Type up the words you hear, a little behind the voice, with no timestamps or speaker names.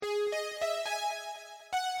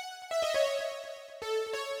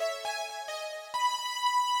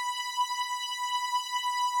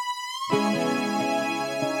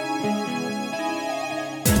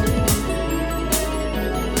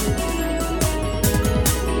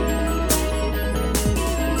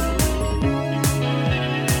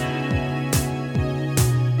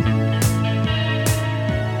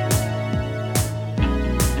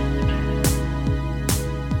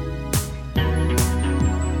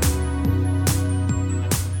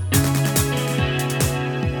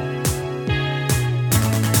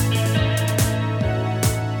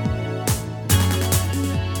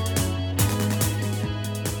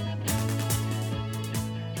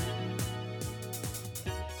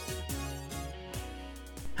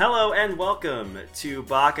Hello and welcome to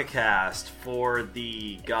BakaCast for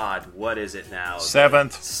the, what is it now?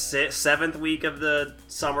 Seventh week of the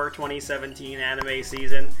summer 2017 anime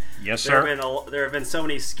season. Yes, sir. There have been so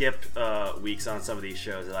many skipped weeks on some of these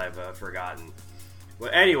shows that I've forgotten. Well,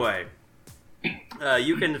 anyway,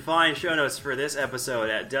 you can find show notes for this episode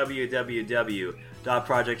at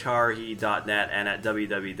www.projectharuhi.net and at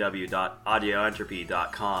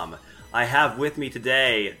www.audioentropy.com. I have with me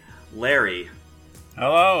today Larry.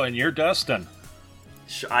 Hello, and you're Dustin.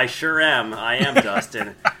 I sure am. I am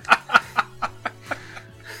Dustin.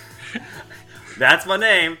 That's my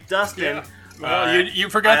name, Dustin. Yeah. Well, you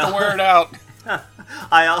forgot to wear it out.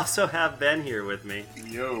 I also have Ben here with me.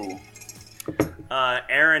 Yo.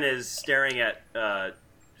 Aaron is staring at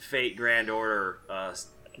Fate Grand Order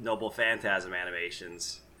Noble Phantasm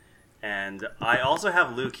animations. And I also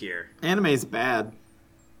have Luke here. Anime's bad.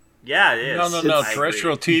 Yeah, it is. No.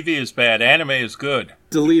 Terrestrial TV is bad. Anime is good.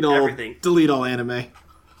 Delete all everything. Delete all anime.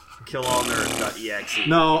 KillAllNerds.exe.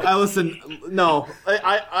 No, I listen. No,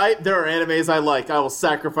 I there are animes I like. I will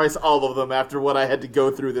sacrifice all of them after what I had to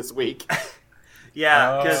go through this week.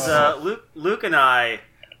 Yeah, because Luke and I,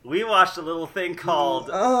 we watched a little thing called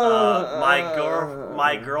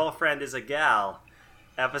My Girlfriend is a Gal,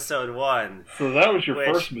 episode 1. So that was your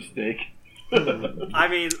first mistake. I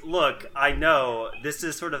mean, look, I know this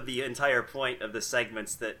is sort of the entire point of the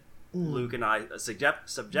segments that Luke and I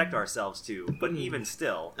subject ourselves to, but even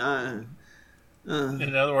still. In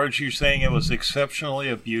other words, you're saying it was exceptionally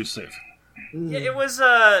abusive. Yeah, it was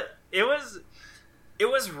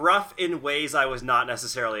rough in ways I was not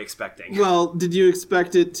necessarily expecting. Well, did you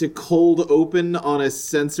expect it to cold open on a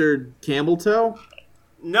censored camel toe?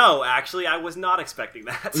 No, actually, I was not expecting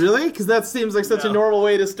that. Really? Because that seems like such a normal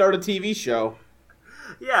way to start a TV show.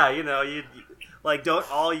 Yeah, you don't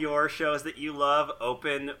all your shows that you love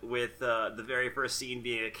open with the very first scene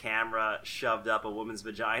being a camera shoved up a woman's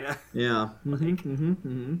vagina? Yeah.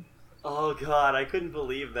 Oh god, I couldn't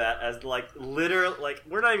believe that. As literally,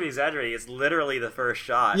 we're not even exaggerating. It's literally the first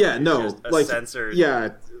shot. Yeah, no, just a censored. Yeah,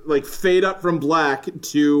 fade up from black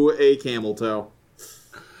to a camel toe.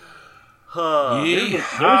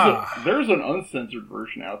 There's an uncensored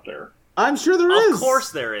version out there. I'm sure there is. Of course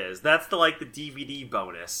there is. That's the DVD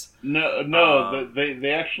bonus. No,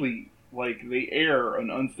 they actually they air an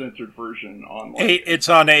uncensored version on. It's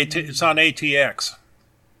on ATX.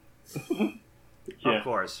 Yeah. Of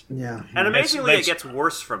course. Yeah. And amazingly, it gets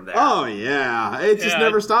worse from there. Oh yeah, it just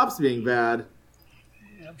never stops being bad.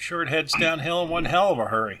 I'm sure it heads downhill in one hell of a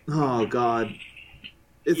hurry. Oh god.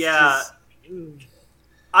 It's just...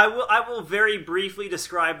 I will very briefly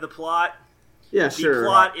describe the plot. Yeah, sure. The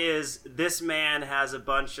plot is this man has a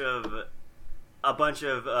bunch of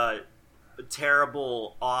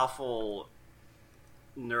terrible, awful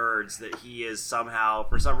nerds that he is somehow,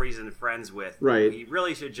 for some reason, friends with. Right. He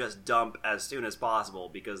really should just dump as soon as possible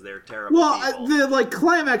because they're terrible people. The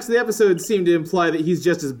climax of the episode seemed to imply that he's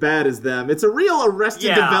just as bad as them. It's a real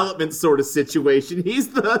Arrested Development sort of situation. He's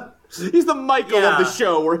the Michael of the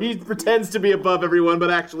show, where he pretends to be above everyone,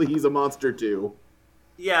 but actually he's a monster too.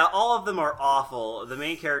 Yeah, all of them are awful. The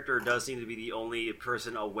main character does seem to be the only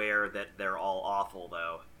person aware that they're all awful,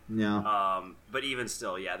 though. Yeah. But even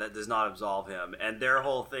still, that does not absolve him. And their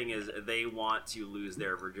whole thing is they want to lose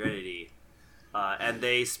their virginity. And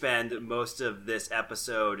they spend most of this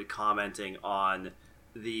episode commenting on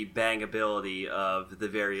the bangability of the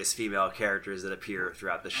various female characters that appear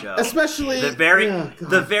throughout the show. Especially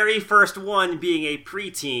the very first one being a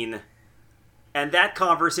preteen, and that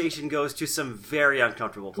conversation goes to some very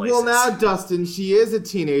uncomfortable places. Well, now, Dustin, she is a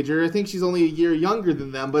teenager. I think she's only a year younger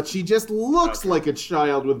than them, but she just looks like a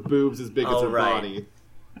child with boobs as big as her body.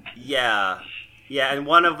 Yeah, and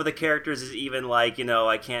one of the characters is even I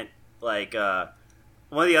can't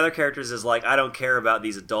one of the other characters is I don't care about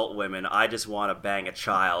these adult women. I just want to bang a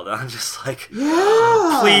child. And I'm just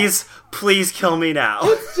please kill me now.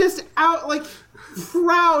 It's just out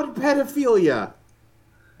proud pedophilia.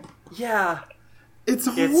 Yeah, it's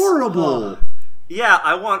horrible.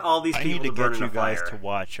 I want all these people to burn in a fire. I need to get you guys to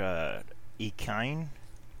watch Ikine.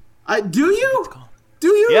 Do you? Do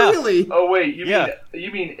you really? Oh wait, you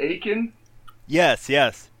mean Aiken? Yes.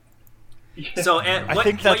 So I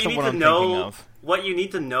think that's the one I'm thinking of. What you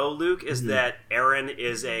need to know, Luke, is that Aaron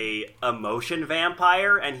is a emotion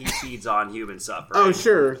vampire, and he feeds on human suffering. Oh,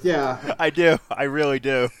 sure, yeah. I do. I really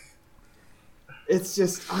do. It's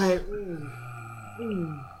just,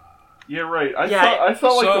 Yeah, right. I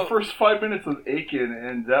saw the first 5 minutes of Aiken,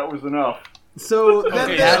 and that was enough. So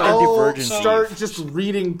then they all start just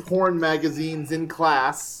reading porn magazines in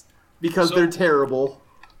class because they're terrible.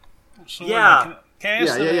 So can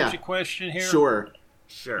I ask a question here? Sure.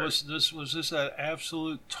 Sure. Was this an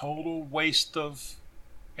absolute total waste of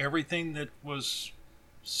everything that was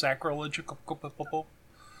sacrilegical?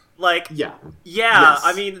 Like, yeah. Yes.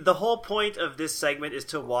 I mean, the whole point of this segment is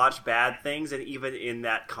to watch bad things, and even in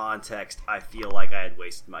that context, I feel like I had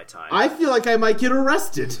wasted my time. I feel like I might get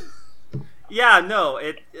arrested. Yeah, no,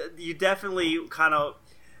 you definitely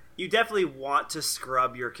want to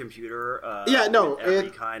scrub your computer.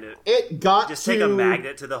 It got just take a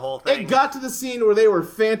magnet to the whole thing. It got to the scene where they were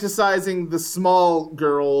fantasizing the small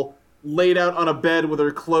girl laid out on a bed with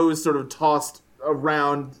her clothes sort of tossed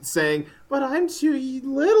around, saying, "But I'm too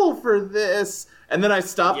little for this." And then I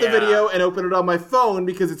stopped the video and opened it on my phone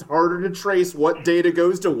because it's harder to trace what data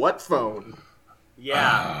goes to what phone.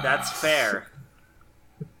 Yeah, that's fair.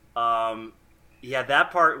 Yeah, that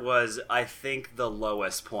part was, I think, the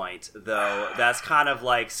lowest point, though. That's kind of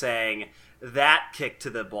like saying that kick to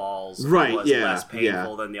the balls was less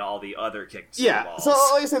painful than all the other kicks to the balls. So,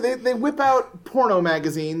 like I said, they whip out porno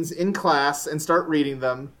magazines in class and start reading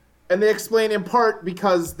them. And they explain in part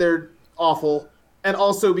because they're awful, and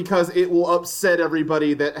also because it will upset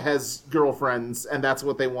everybody that has girlfriends, and that's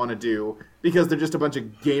what they want to do, because they're just a bunch of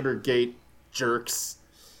Gamergate jerks.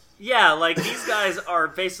 Yeah, like, these guys are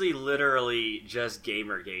basically literally just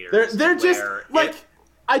Gamergaters. They're just,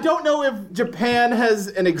 I don't know if Japan has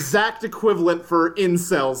an exact equivalent for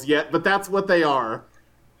incels yet, but that's what they are.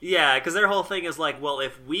 Yeah, because their whole thing is like, well,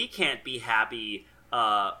 if we can't be happy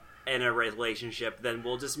in a relationship, then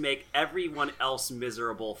we'll just make everyone else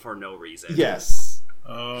miserable for no reason. Yes.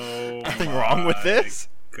 Oh, nothing wrong with this?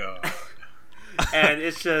 God. And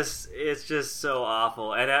it's just so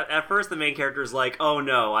awful. And at first the main character is like, oh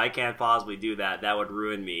no, I can't possibly do that. That would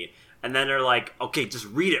ruin me. And then they're like, okay, just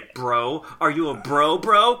read it, bro. Are you a bro?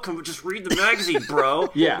 Come just read the magazine, bro.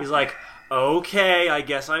 Yeah. He's like, okay, I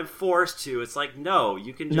guess I'm forced to. It's like, no,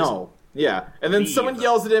 you can just... No. Yeah. And then someone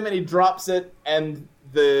yells at him and he drops it, and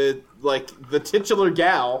the titular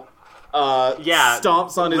gal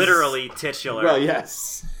stomps on his... literally titular. Well,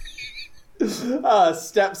 yes.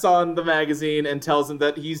 Steps on the magazine and tells him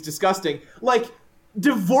that he's disgusting. Like,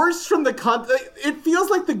 divorced from the it feels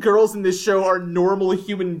like the girls in this show are normal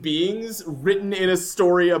human beings written in a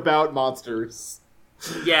story about monsters.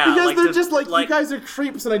 Yeah, because they're just like, you guys are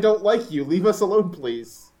creeps and I don't like you. Leave us alone,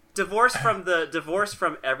 please. Divorce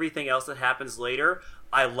from everything else that happens later.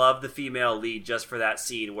 I love the female lead just for that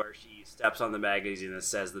scene where she steps on the magazine and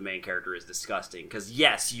says the main character is disgusting. Because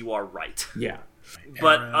yes, you are right. Yeah.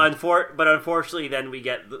 But unfortunately, then we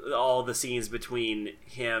get all the scenes between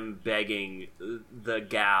him begging the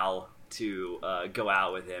gal to go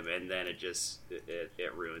out with him, and then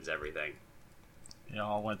it ruins everything. Yeah,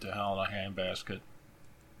 all went to hell in a handbasket.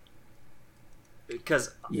 Because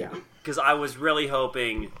I was really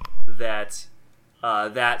hoping that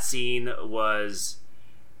that scene was,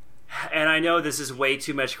 and I know this is way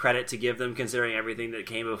too much credit to give them considering everything that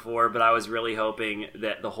came before, but I was really hoping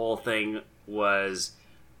that the whole thing was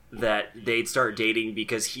that they'd start dating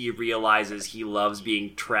because he realizes he loves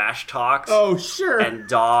being trash talked. Oh, sure. And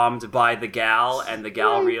dommed by the gal, and the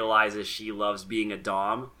gal realizes she loves being a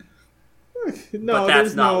dom. No, but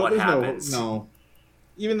that's not what happens. No.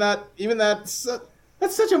 Even that's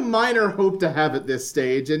such a minor hope to have at this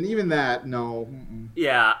stage, and even that, no. Mm-mm.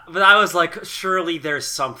 Yeah, but I was like, surely there's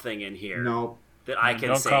something in here. No. That I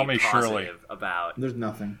can say positive Shirley about. There's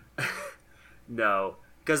nothing. No.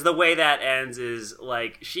 Because the way that ends is,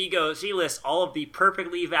 like, she lists all of the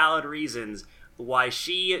perfectly valid reasons why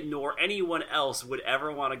she nor anyone else would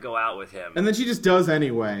ever want to go out with him. And then she just does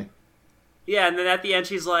anyway. Yeah, and then at the end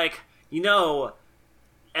she's like,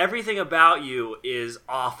 everything about you is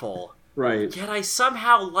awful. Right. Yet I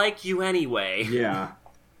somehow like you anyway. Yeah.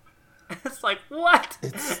 It's like, what?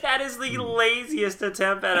 That is the laziest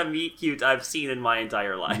attempt at a meet cute I've seen in my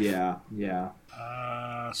entire life. Yeah.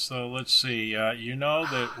 So let's see. You know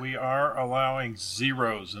that we are allowing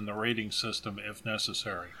zeros in the rating system if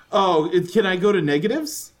necessary. Oh, can I go to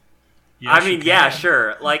negatives? Yes, I mean, yeah,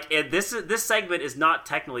 sure. Like, this segment is not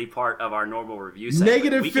technically part of our normal review segment.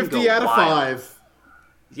 Negative 50 out of 5.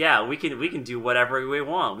 Yeah, we can do whatever we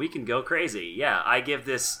want. We can go crazy. Yeah, I give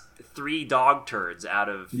this 3 dog turds out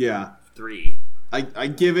of 3. I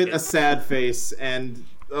give it a sad face and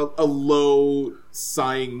a low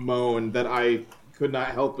sighing moan that I could not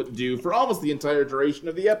help but do for almost the entire duration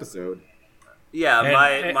of the episode. Yeah,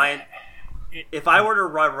 if I were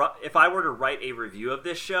to write a review of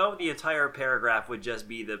this show, the entire paragraph would just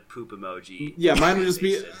be the poop emoji. Yeah, mine would just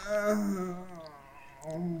be.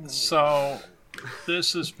 So,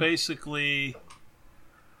 this is basically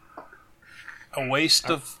a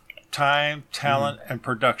waste of time, talent, and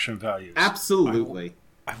production values. Absolutely.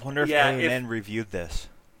 I wonder if ANN reviewed this.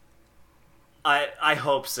 I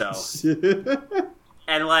hope so.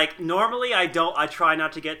 And like normally I try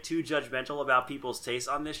not to get too judgmental about people's tastes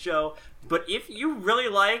on this show, but if you really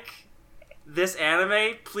like this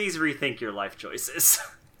anime, please rethink your life choices.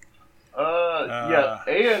 Yeah,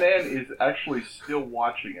 ANN is actually still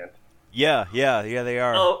watching it. Yeah, they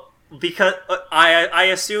are. Oh, because I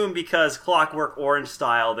assume because Clockwork Orange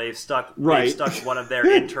style, they've stuck one of their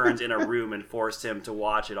interns in a room and forced him to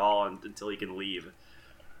watch it all until he can leave.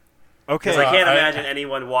 Okay, I can't imagine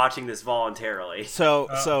anyone watching this voluntarily.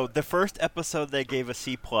 So the first episode they gave a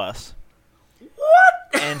C+. What?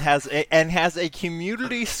 And has a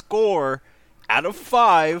community score out of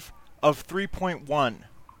 5 of 3.1.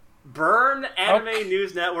 Burn Anime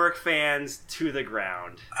News Network fans to the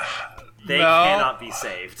ground. They cannot be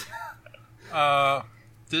saved.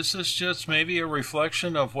 This is just maybe a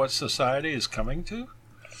reflection of what society is coming to?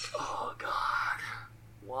 Oh, God.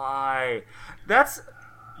 Why? That's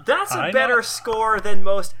a better score than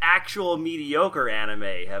most actual mediocre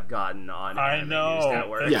anime have gotten on Anime News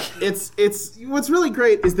Network. Yeah, it's what's really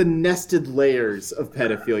great is the nested layers of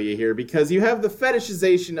pedophilia here, because you have the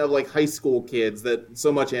fetishization of like high school kids that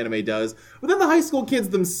so much anime does, but then the high school kids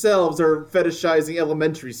themselves are fetishizing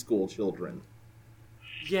elementary school children.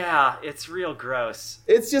 Yeah, it's real gross.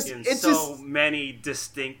 It's just many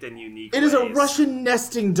distinct and unique ways. It is a Russian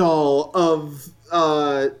nesting doll of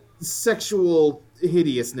sexual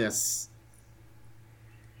hideousness.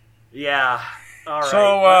 Yeah. All right.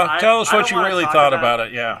 So tell us what you really thought about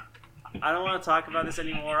it. Yeah. I don't want to talk about this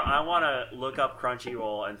anymore. I want to look up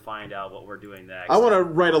Crunchyroll and find out what we're doing next. I want to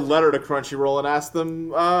write a letter to Crunchyroll and ask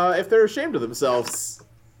them if they're ashamed of themselves.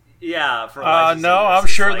 Yeah. For no, I'm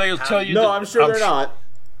sure they'll tell you. No, I'm sure they're not.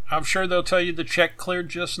 I'm sure they'll tell you the check cleared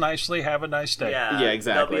just nicely. Have a nice day. Yeah,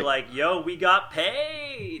 exactly. They'll be like, "Yo, we got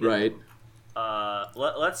paid." Right.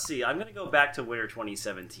 Let's see. I'm gonna go back to winter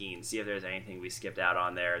 2017. See if there's anything we skipped out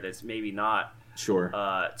on there that's maybe not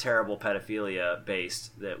terrible pedophilia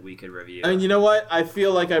based that we could review. And you know what? I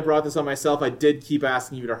feel like I brought this on myself. I did keep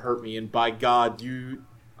asking you to hurt me, and by God,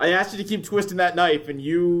 I asked you to keep twisting that knife, and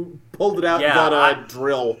you pulled it out and got a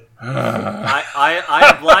drill.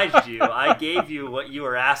 I obliged you. I gave you what you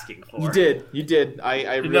were asking for. You did.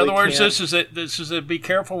 In other words, this is a be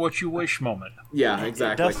careful what you wish moment. Yeah,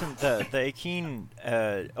 exactly. It doesn't. The Akeen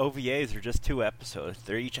OVAs are just 2 episodes.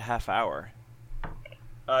 They're each a half hour.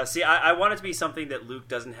 See, I want it to be something that Luke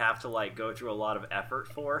doesn't have to like go through a lot of effort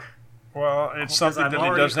for. Well, it's something that he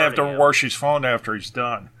doesn't have to wash his phone after he's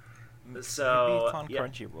done. So maybe it's on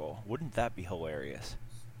Crunchyroll. Wouldn't that be hilarious?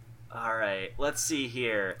 All right, let's see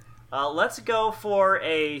here. Let's go for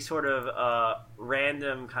a sort of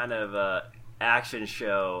random kind of action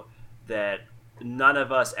show that none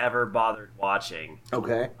of us ever bothered watching.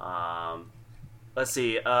 Okay. Let's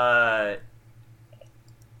see. I'm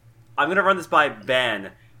gonna run this by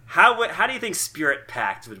Ben. How do you think Spirit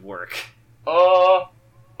Pact would work? I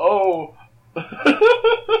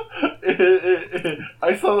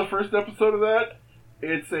saw the first episode of that.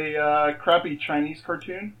 It's a crappy Chinese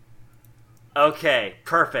cartoon. Okay,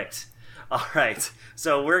 perfect. All right,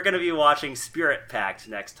 so we're going to be watching Spirit Pact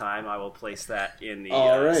next time. I will place that in the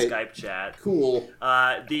Skype chat. Cool.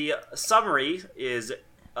 The summary is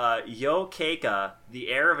Yo Keika, the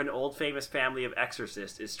heir of an old famous family of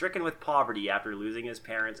exorcists, is stricken with poverty after losing his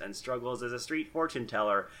parents and struggles as a street fortune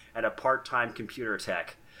teller and a part-time computer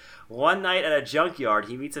tech. One night at a junkyard,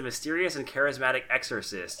 he meets a mysterious and charismatic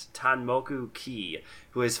exorcist, Tanmoku Ki,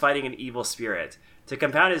 who is fighting an evil spirit. To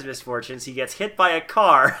compound his misfortunes, he gets hit by a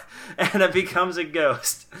car and becomes a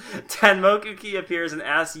ghost. Tanmoku Ki appears and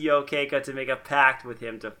asks Yo Keika to make a pact with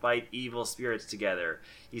him to fight evil spirits together.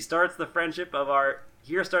 Here starts the friendship of our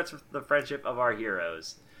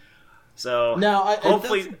heroes. So now,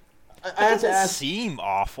 hopefully, I have to ask. Seem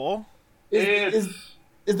awful. Is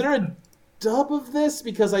there a dub of this?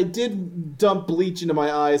 Because I did dump bleach into my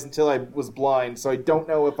eyes until I was blind, so I don't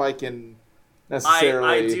know if I can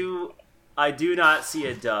necessarily. I do not see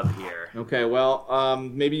a dub here. Okay, well,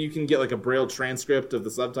 maybe you can get like a Braille transcript of the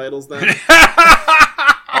subtitles then.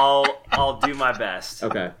 I'll do my best.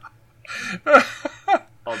 Okay.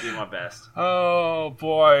 I'll do my best. Oh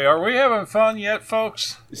boy, are we having fun yet,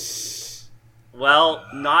 folks? Well,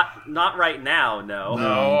 not right now. No.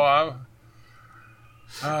 No.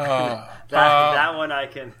 That one I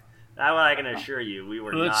can assure you we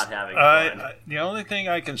were not having fun. The only thing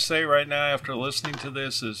I can say right now after listening to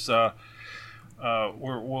this is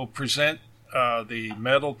we'll present the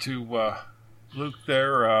medal to Luke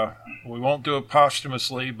there. We won't do it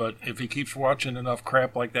posthumously, but if he keeps watching enough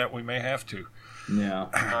crap like that, we may have to. Yeah.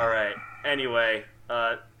 All right. Anyway,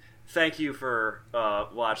 thank you for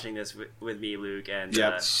watching this with me, Luke, and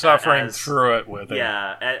suffering through it with it.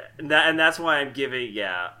 Yeah, and that's why I'm giving.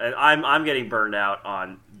 Yeah, and I'm getting burned out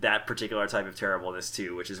on that particular type of terribleness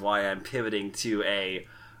too, which is why I'm pivoting to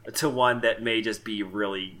one that may just be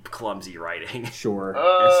really clumsy writing. Sure.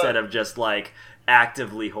 Instead of just like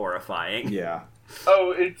actively horrifying. Yeah.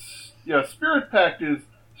 Oh, Spirit Pact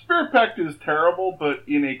is terrible, but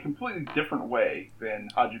in a completely different way than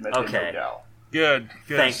Hajime no Gal. Good.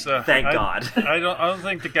 Thank God. I don't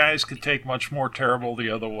think the guys could take much more terrible the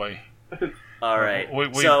other way. All right.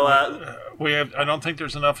 We have. I don't think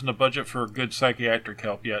there's enough in the budget for good psychiatric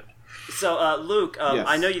help yet. So, Luke, yes.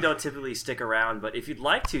 I know you don't typically stick around, but if you'd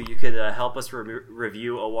like to, you could help us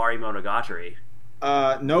review Owari Monogatari.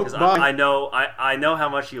 Nope. I know how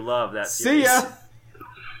much you love that series. See ya.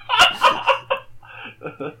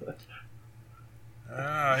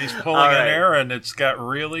 He's pulling an errand. It's got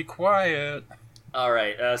really quiet. All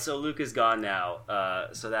right, so Luke is gone now,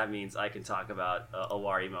 so that means I can talk about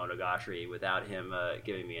Owari Monogatari without him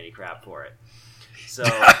giving me any crap for it. So,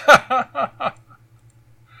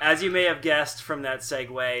 as you may have guessed from that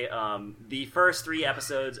segue, the first 3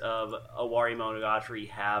 episodes of Owari Monogatari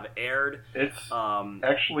have aired. It's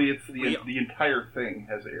the entire thing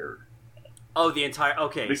has aired. Oh, the entire...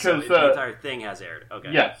 Okay, because, so the entire thing has aired.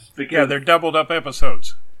 Okay. Yes, because they're doubled up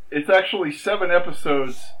episodes. It's actually 7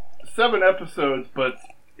 episodes. 7 episodes, but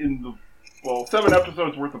 7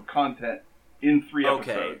 episodes worth of content in 3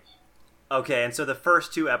 episodes. Okay, and so the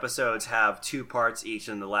first 2 episodes have 2 parts each,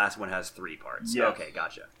 and the last one has 3 parts. Yes. Okay,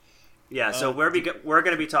 gotcha. Yeah, so we're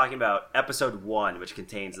going to be talking about episode 1, which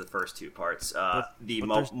contains the first 2 parts.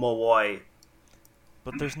 Mooi.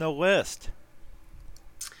 But there's no list.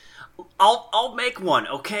 I'll make one,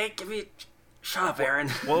 okay? Shut up, Aaron.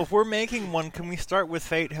 Well, if we're making one, can we start with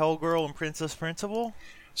Fate, Hellgirl, and Princess Principal?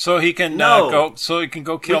 So he can go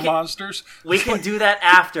kill monsters? We can do that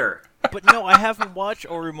after. But no, I haven't watched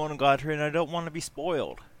Owari Monogatari, and I don't want to be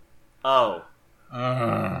spoiled. Oh.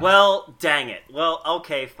 Well, dang it. Well,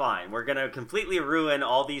 okay, fine. We're going to completely ruin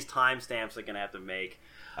all these timestamps we're going to have to make.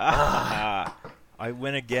 I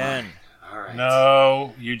win again. All right.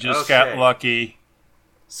 No, you just got lucky.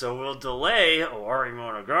 So we'll delay Owari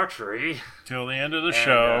Monogatari till the end of the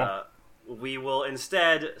show. We will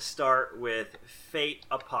instead start with Fate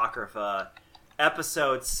Apocrypha,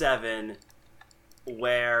 episode 7,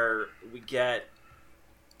 where we get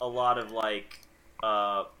a lot of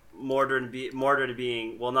Mordred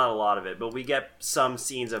being, well, not a lot of it, but we get some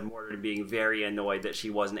scenes of Mordred being very annoyed that she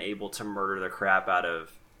wasn't able to murder the crap out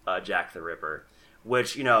of Jack the Ripper,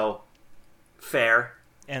 which, fair.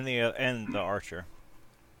 And the archer.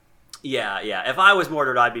 Yeah. If I was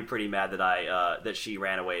Mordred, I'd be pretty mad that she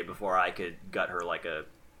ran away before I could gut her like a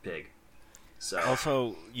pig. So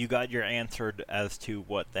also, you got your answer as to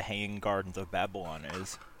what the Hanging Gardens of Babylon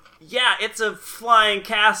is. Yeah, it's a flying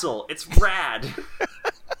castle. It's rad.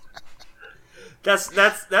 That's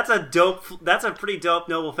a pretty dope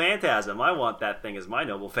noble phantasm. I want that thing as my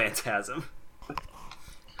noble phantasm.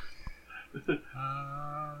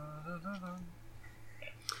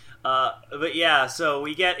 But yeah, so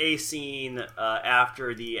we get a scene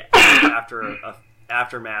after the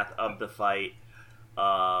aftermath of the fight,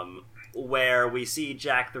 where we see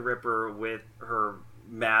Jack the Ripper with her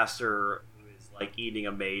master, who is eating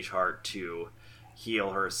a mage heart to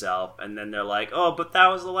heal herself, and then they're like, "Oh, but that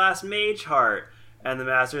was the last mage heart," and the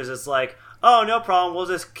master is just like, "Oh, no problem. We'll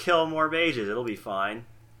just kill more mages. It'll be fine.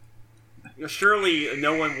 Surely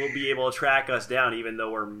no one will be able to track us down, even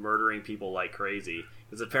though we're murdering people like crazy."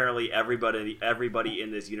 Because apparently everybody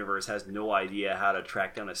in this universe has no idea how to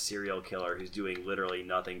track down a serial killer who's doing literally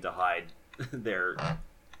nothing to hide their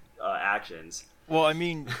actions. Well, I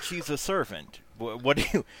mean, she's a servant. What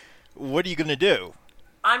are you gonna do?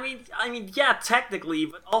 I mean, yeah, technically,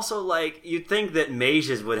 but also you'd think that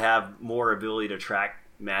mages would have more ability to track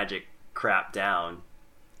magic crap down,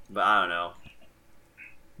 but I don't know.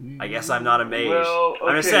 I guess I'm not a mage. Well, okay,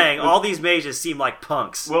 I'm just saying, all these mages seem like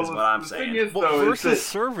punks, is what I'm saying. Thing is, though, versus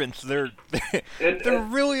servants, they're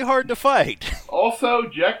really hard to fight. Also,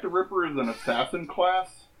 Jack the Ripper is an assassin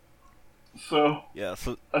class. So, yeah,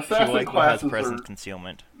 so assassin classes has presence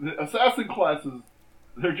concealment. Assassin classes,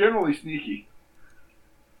 they're generally sneaky.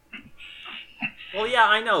 Well, yeah,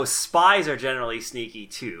 I know. Spies are generally sneaky,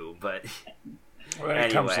 too, but...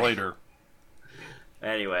 It comes later.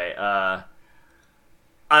 Anyway, I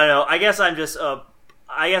don't know. I guess I'm just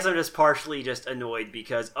partially just annoyed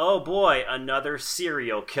because, oh boy, another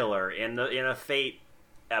serial killer in a Fate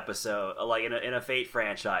episode, in a Fate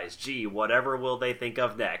franchise. Gee, whatever will they think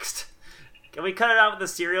of next? Can we cut it out with the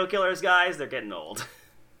serial killers, guys? They're getting old.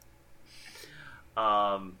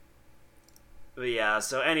 But yeah,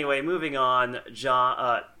 so anyway, moving on,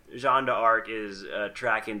 Jean d'Arc is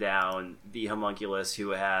tracking down the homunculus who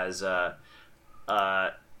has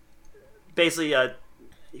basically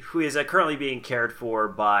who is currently being cared for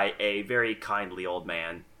by a very kindly old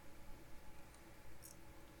man.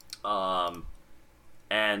 And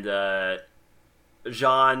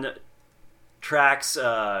Jean tracks,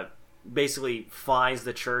 basically finds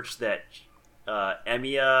the church that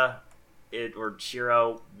Emiya or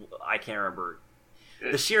Shiro, I can't remember,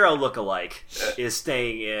 the Shiro lookalike is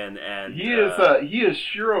staying in, and he is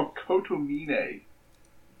Shiro Kotomine.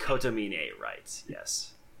 Kotomine, right?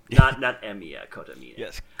 Yes, not Emiya Kotomine.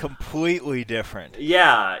 Yes, completely different.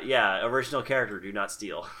 Yeah. Original character, do not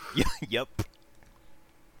steal. Yep.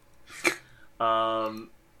 Yeah,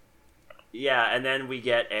 and then we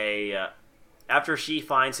get a after she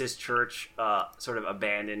finds his church sort of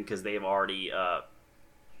abandoned because they've already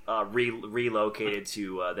relocated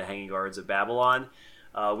to the Hanging Gardens of Babylon.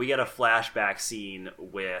 We get a flashback scene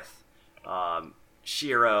with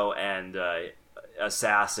Shiro and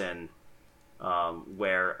Assassin,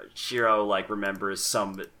 where Shiro remembers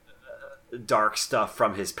some dark stuff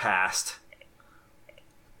from his past.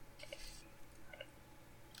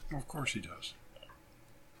 Of course he does.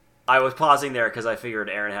 I was pausing there because I figured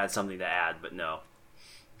Aaron had something to add, but no.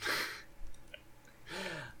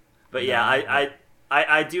 But yeah,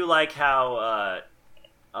 I do like how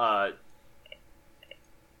the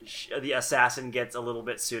assassin gets a little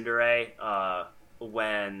bit tsundere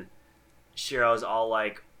when Shiro's all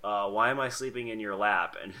like, "Why am I sleeping in your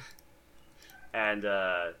lap?" and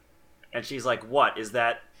she's like, "What is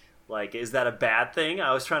that? Is that a bad thing?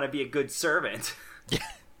 I was trying to be a good servant."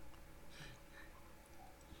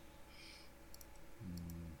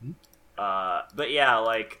 But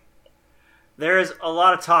yeah, there's a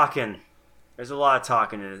lot of talking. There's a lot of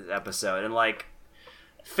talking in this episode, and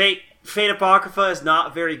Fate Apocrypha is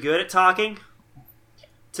not very good at talking,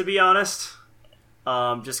 to be honest.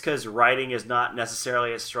 Just because writing is not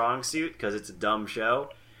necessarily a strong suit, because it's a dumb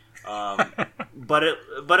show. But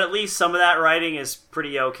at least some of that writing is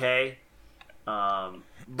pretty okay.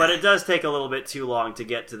 But it does take a little bit too long to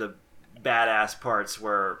get to the badass parts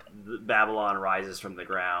where Babylon rises from the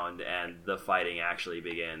ground and the fighting actually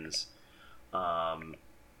begins.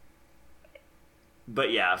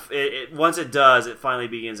 But yeah, once it does, it finally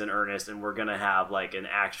begins in earnest, and we're gonna have an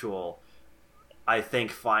actual, I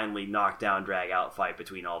think, finally knockdown, drag out fight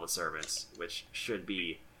between all the servants, which should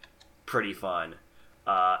be pretty fun.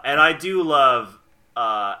 And I do love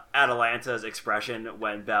Atalanta's expression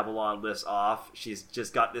when Babylon lifts off. She's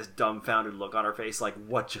just got this dumbfounded look on her face,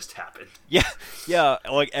 what just happened? Yeah,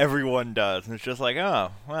 everyone does. And it's just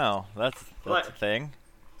oh, wow, that's a thing.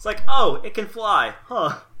 It's oh, it can fly,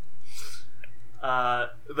 huh?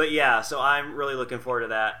 But yeah, so I'm really looking forward to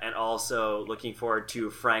that, and also looking forward to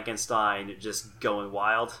Frankenstein just going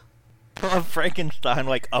wild. Frankenstein,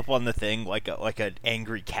 up on the thing, like an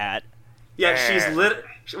angry cat. Yeah, she's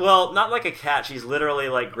well, not like a cat. She's literally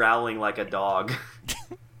growling like a dog.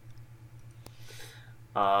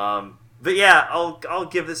 But yeah, I'll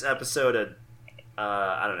give this episode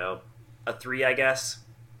I don't know, a 3, I guess.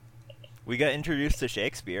 We got introduced to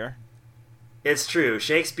Shakespeare. It's true.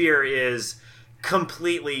 Shakespeare is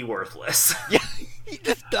completely worthless. Yeah, he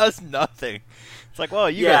just does nothing. It's well,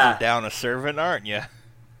 you guys are down a servant, aren't you?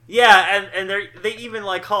 Yeah, and they even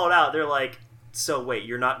call it out. They're so wait,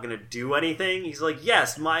 you're not gonna do anything? He's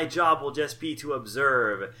yes, my job will just be to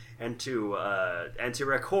observe and to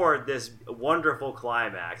record this wonderful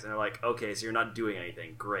climax. And they're okay, so you're not doing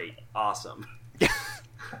anything. Great, awesome.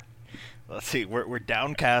 Let's see, we're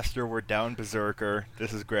Downcaster, we're down Berserker.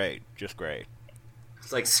 This is great, just great.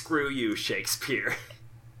 It's screw you, Shakespeare.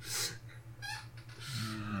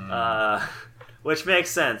 Which makes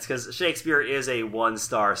sense because Shakespeare is a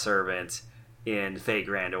 1-star servant in Fate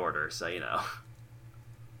Grand Order, so you know.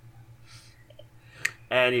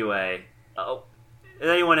 Anyway, does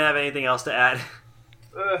anyone have anything else to add?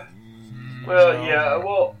 Well, yeah.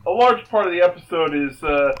 Well, a large part of the episode is,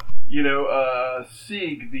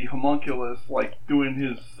 Sieg, the homunculus, doing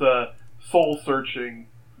his soul searching,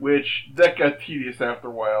 which that got tedious after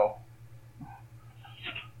a while.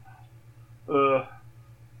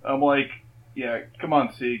 I'm yeah, come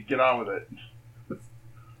on, Sieg, get on with it.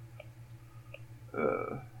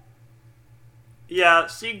 Yeah,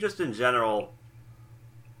 Sieg just in general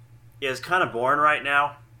is kind of boring right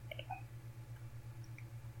now.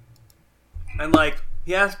 And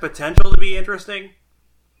he has potential to be interesting,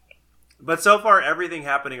 but so far everything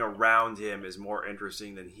happening around him is more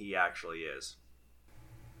interesting than he actually is.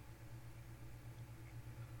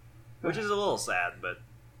 Which is a little sad, but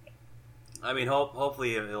I mean,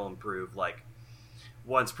 hopefully he'll improve.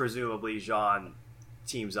 once presumably Jean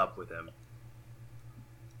teams up with him.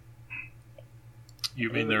 You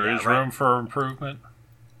mean there is room for improvement?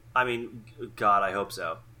 I mean, God, I hope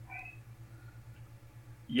so.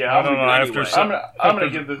 Yeah, I'm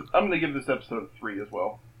gonna give this episode a 3 as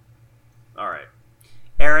well. All right,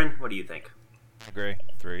 Aaron, what do you think? I agree.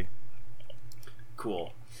 3.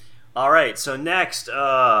 Cool. All right, so next,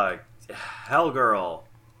 Hellgirl.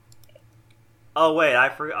 Oh wait,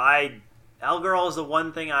 Hellgirl is the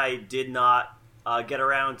one thing I did not get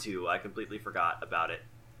around to. I completely forgot about it.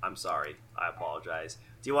 I'm sorry. I apologize.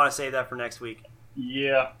 Do you want to save that for next week?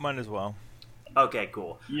 Yeah, might as well. Okay,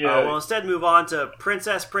 cool. Yeah. We'll instead move on to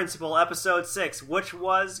Princess Principal Episode 6, which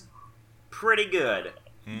was pretty good.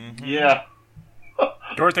 Mm-hmm. Yeah.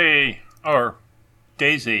 Dorothy, or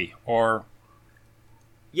Daisy, or...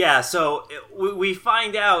 Yeah, so we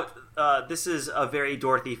find out this is a very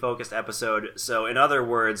Dorothy-focused episode. So, in other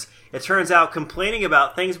words, it turns out complaining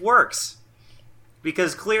about things works.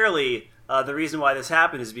 Because clearly, the reason why this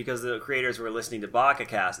happened is because the creators were listening to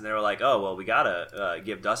BakaCast, and they were like, oh, well, we gotta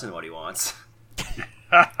give Dustin what he wants.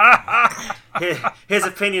 His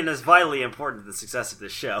opinion is vitally important to the success of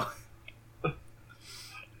this show.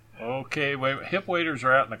 Okay, wait. Hip waiters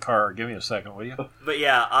are out in the car. Give me a second, will you? But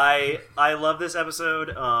yeah, I love this episode.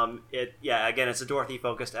 Again, it's a Dorothy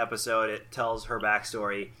focused episode. It tells her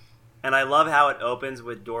backstory, and I love how it opens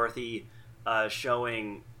with Dorothy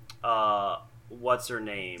showing what's her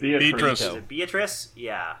name? Beatrice. Is it Beatrice?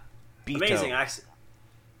 Yeah. Beto. Amazing.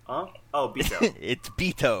 Huh? Oh, Beto. It's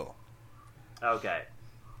Beto. Okay.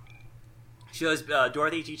 Shows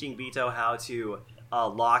Dorothy teaching Beto how to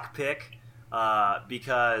lockpick.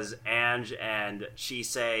 Because Ange and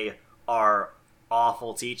Chisei are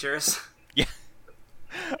awful teachers. Yeah.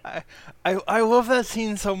 I love that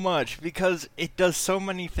scene so much because it does so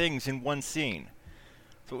many things in one scene.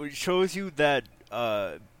 So it shows you that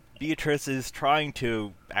Beatrice is trying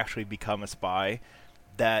to actually become a spy,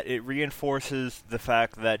 that it reinforces the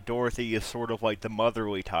fact that Dorothy is sort of like the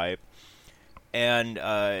motherly type, and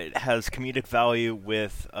it has comedic value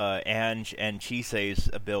with Ange and Chisei's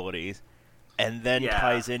abilities. And then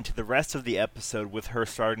ties into the rest of the episode with her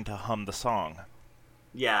starting to hum the song.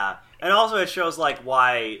 Yeah, and also it shows like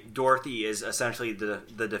why Dorothy is essentially the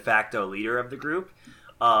de facto leader of the group,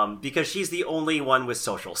 because she's the only one with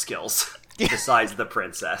social skills besides the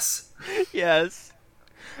princess. Yes,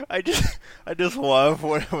 I just love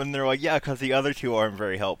when they're like, yeah, because the other two aren't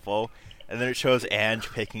very helpful, and then it shows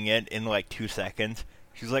Ange picking it in like 2 seconds.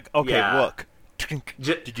 She's like, okay, look,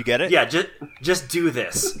 did you get it? Yeah, just do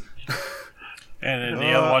this. And then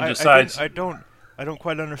the other one decides... I don't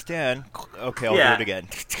quite understand. Okay, I'll do it again.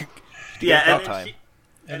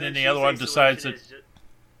 And then the other one decides that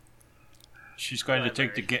she's going to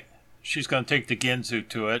take the Ginzu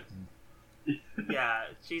to it. Yeah,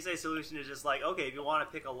 Chisei's solution is just like, okay, if you want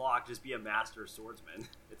to pick a lock, just be a master swordsman.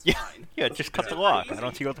 It's fine. Yeah, just cut the lock. I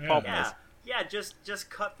don't see what the problem is. Yeah, just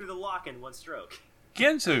cut through the lock in one stroke.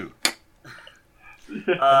 Ginzu!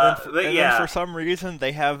 Then for some reason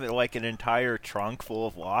they have like an entire trunk full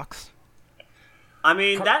of locks. I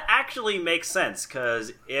mean, that actually makes sense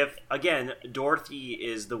because if again Dorothy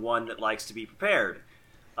is the one that likes to be prepared.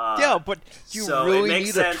 Yeah, but you really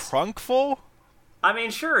need a trunk full? I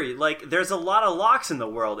mean, sure. Like, there's a lot of locks in the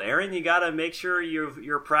world, Aaron. You got to make sure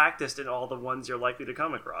you're practiced in all the ones you're likely to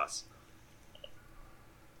come across.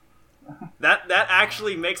 That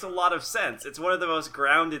actually makes a lot of sense. It's one of the most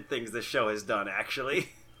grounded things this show has done, actually.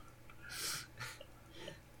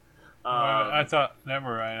 I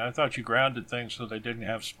thought you grounded things so they didn't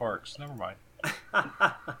have sparks. Never mind.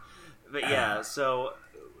 But yeah, so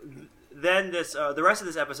then the rest of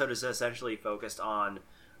this episode is essentially focused on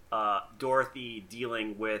Dorothy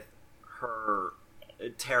dealing with her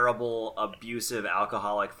terrible, abusive,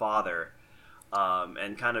 alcoholic father,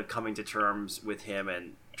 and kind of coming to terms with him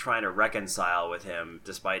and trying to reconcile with him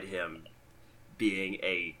despite him being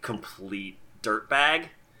a complete dirtbag.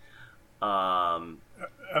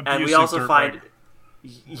 And we also find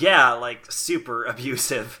like super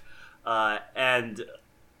abusive, and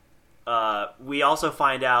we also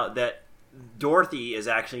find out that Dorothy is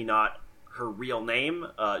actually not her real name.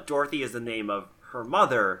 Dorothy is the name of her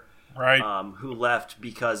mother, right? Who left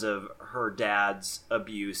because of her dad's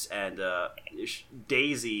abuse, and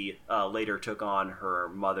Daisy later took on her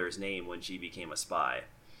mother's name when she became a spy,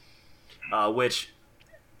 which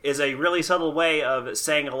is a really subtle way of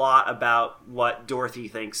saying a lot about what Dorothy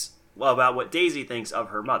thinks, about what Daisy thinks of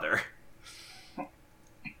her mother.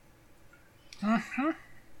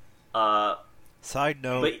 Side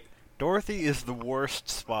note, Dorothy is the worst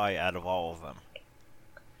spy out of all of them.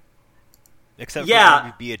 Except for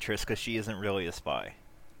maybe Beatrice, because she isn't really a spy.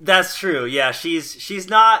 That's true. Yeah, she's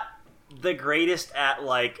not the greatest at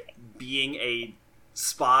like being a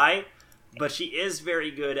spy, but she is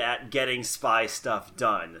very good at getting spy stuff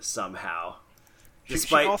done somehow.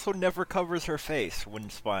 She also never covers her face when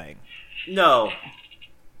spying. No,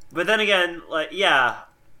 but then again, like yeah,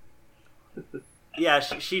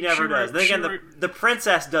 she never does. Then again, the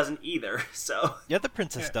princess doesn't either. So yeah, the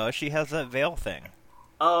princess does. She has that veil thing.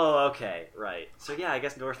 Oh, okay, right. So yeah, I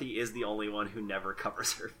guess Dorothy is the only one who never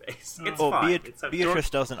covers her face. It's fine.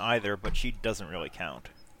 Beatrice doesn't either, but she doesn't really count.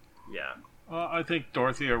 Yeah. Well, I think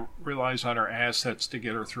Dorothea relies on her assets to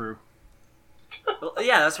get her through. Well,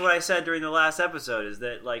 yeah, that's what I said during the last episode, is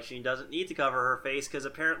that like she doesn't need to cover her face because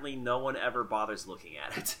apparently no one ever bothers looking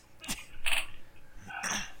at it.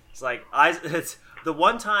 It's like, it's the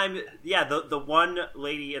one time, yeah, the one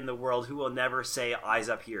lady in the world who will never say, "Eyes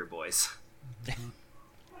up here, boys."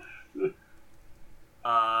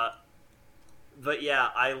 But yeah,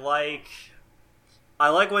 I like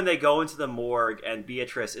when they go into the morgue and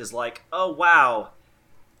Beatrice is like, "Oh wow,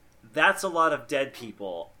 that's a lot of dead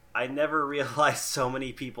people. I never realized so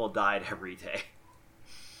many people died every day."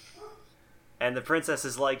 And the princess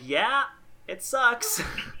is like, "Yeah, it sucks."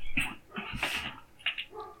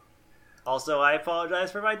 Also, I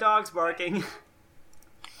apologize for my dogs barking.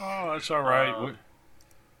 Oh, that's all right.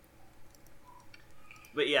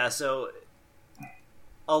 But yeah, so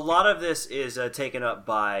a lot of this is taken up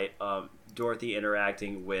by Dorothy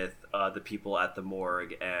interacting with the people at the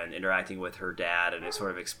morgue and interacting with her dad, and is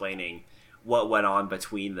sort of explaining what went on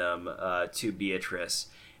between them to Beatrice.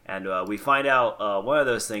 And we find out one of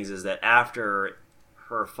those things is that after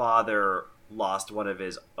her father lost one of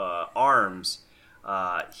his arms,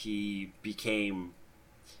 he became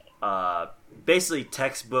basically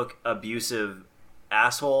textbook abusive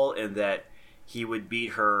asshole, in that he would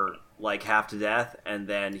beat her like half to death, and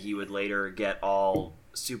then he would later get all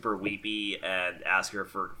super weepy and ask her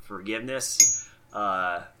for forgiveness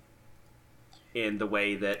in the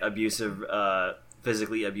way that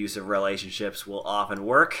physically abusive relationships will often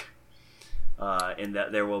work, in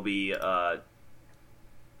that there will be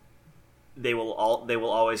they will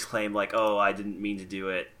always claim like, "Oh, I didn't mean to do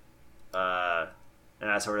it," and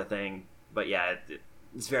that sort of thing. But yeah,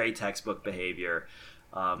 it's very textbook behavior,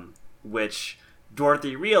 which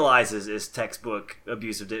Dorothy realizes is textbook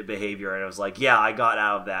abusive behavior, and I was like, "Yeah, I got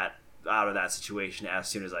out of that situation as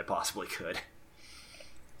soon as I possibly could."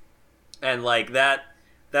 And like that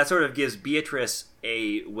sort of gives Beatrice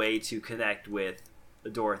a way to connect with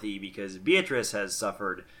Dorothy, because Beatrice has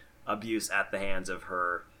suffered abuse at the hands of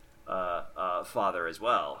her father as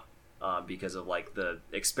well, because of like the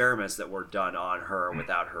experiments that were done on her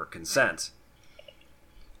without her consent.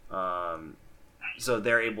 So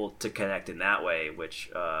they're able to connect in that way,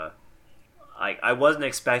 which I wasn't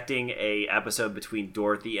expecting a episode between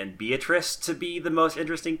Dorothy and Beatrice to be the most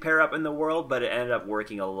interesting pair up in the world, but it ended up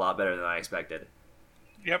working a lot better than I expected.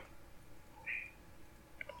 Yep.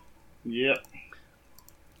 Yep.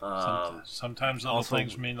 Sometimes little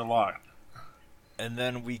things mean a lot. And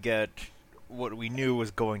then we get what we knew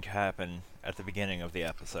was going to happen at the beginning of the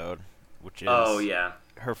episode, which is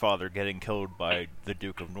her father getting killed by the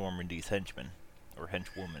Duke of Normandy's henchmen, or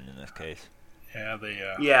henchwoman in this case.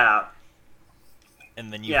 Yeah,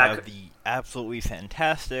 And then you have the absolutely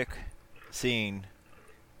fantastic scene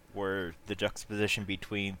where the juxtaposition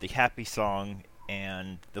between the happy song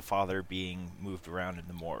and the father being moved around in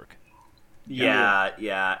the morgue.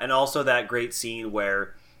 Yeah. And also that great scene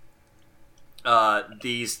where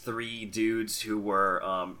these three dudes who were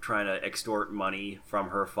trying to extort money from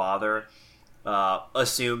her father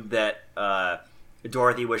assumed that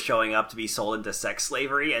Dorothy was showing up to be sold into sex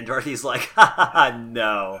slavery, and Dorothy's like, "Ha ha ha,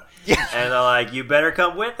 no." Yeah. And they're like, "You better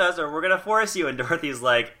come with us or we're gonna force you." And Dorothy's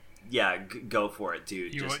like, "Yeah, go for it,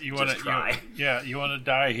 dude. You want to try." You want to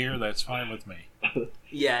die here? That's fine with me.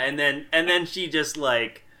 Yeah, and then she just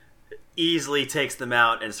like easily takes them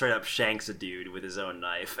out and straight up shanks a dude with his own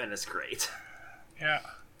knife, and it's great. Yeah.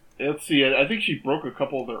 Let's see. I think she broke a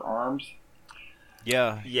couple of their arms.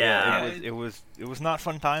 Yeah. It was not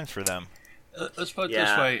fun times for them. Let's put it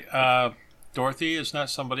this way. Dorothy is not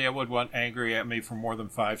somebody I would want angry at me for more than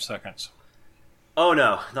 5 seconds. Oh,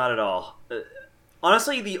 no. Not at all.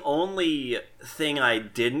 Honestly, the only thing I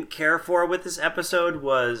didn't care for with this episode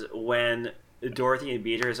was when Dorothy and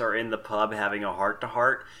Beatrice are in the pub having a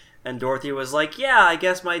heart-to-heart, and Dorothy was like, "Yeah, I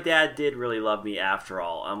guess my dad did really love me after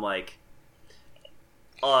all." I'm like,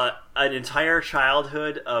 an entire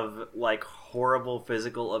childhood of, like, horrible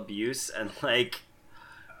physical abuse and, like,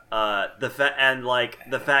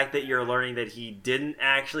 the fact that you're learning that he didn't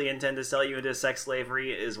actually intend to sell you into sex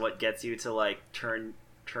slavery is what gets you to like turn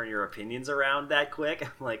your opinions around that quick.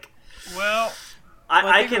 Like, well,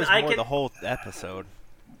 I can the whole episode.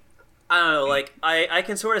 I don't know. Like, I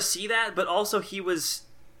can sort of see that, but also he was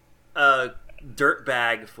a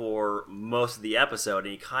dirtbag for most of the episode,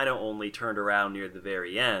 and he kind of only turned around near the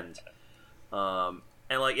very end. And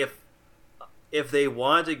like, if they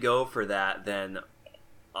wanted to go for that, then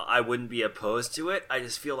I wouldn't be opposed to it. I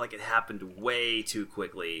just feel like it happened way too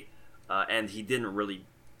quickly, and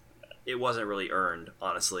it wasn't really earned,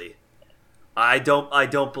 honestly. I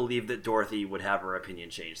don't believe that Dorothy would have her opinion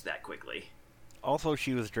changed that quickly. Also,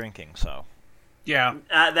 she was drinking, so yeah.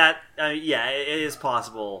 It is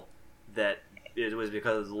possible that it was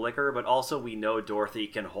because of the liquor, but also we know Dorothy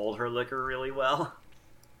can hold her liquor really well.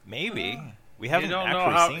 Maybe. We haven't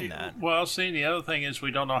actually seen that. Well, the other thing is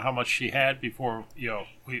we don't know how much she had before,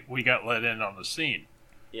 we got let in on the scene.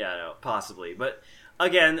 Yeah, no, possibly. But,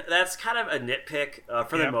 again, that's kind of a nitpick.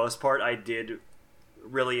 For the most part, I did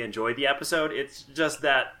really enjoy the episode. It's just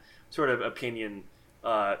that sort of opinion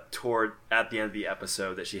toward at the end of the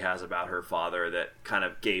episode that she has about her father that kind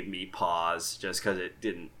of gave me pause, just because it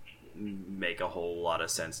didn't make a whole lot of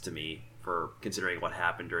sense to me for considering what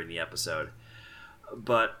happened during the episode.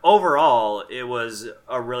 But overall, it was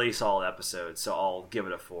a really solid episode, so I'll give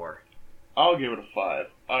it a 4. I'll give it a 5.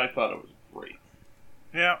 I thought it was great.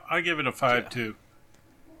 Yeah, I give it a 5 too.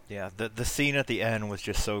 Yeah, the scene at the end was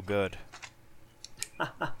just so good.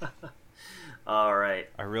 All right.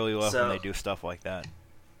 I really love when they do stuff like that.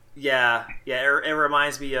 Yeah, it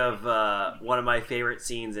reminds me of one of my favorite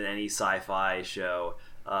scenes in any sci-fi show.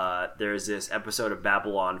 There's this episode of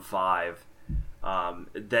Babylon 5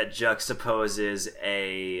 that juxtaposes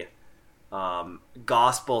a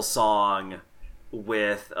gospel song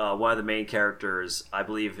with one of the main characters, I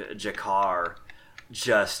believe Jakar,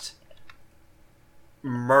 just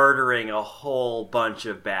murdering a whole bunch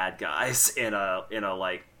of bad guys in a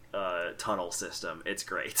tunnel system. It's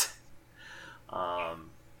great.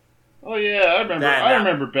 Oh yeah, I remember. I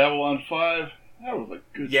remember Babylon 5. That was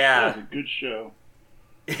a good. Yeah, that was a good show.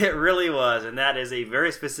 It really was, and that is a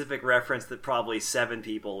very specific reference that probably 7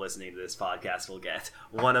 people listening to this podcast will get.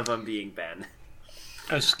 One of them being Ben.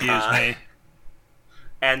 Excuse me.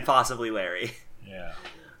 And possibly Larry. Yeah.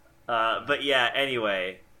 But yeah,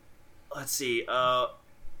 anyway. Let's see.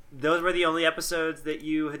 Those were the only episodes that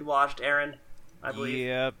you had watched, Aaron? I believe?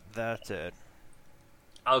 Yep, that's it.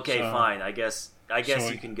 Okay, fine. I guess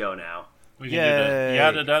you can go now. We can do the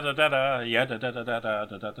yada da da da da yada da da da da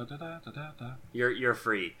da da da da da da. You're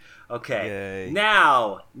free. Okay. Yay.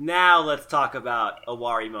 Now let's talk about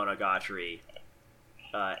Owari Monogatari,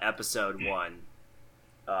 episode 1,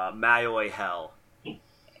 Mayoi Hell.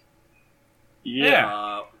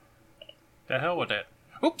 Yeah. The hell with it.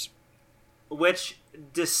 Oops. Which,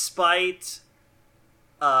 despite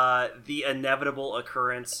the inevitable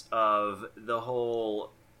occurrence of the whole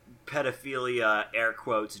pedophilia air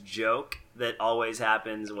quotes joke that always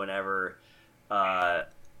happens whenever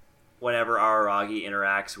Araragi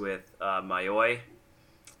interacts with Mayoi,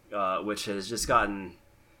 which has just gotten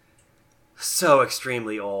so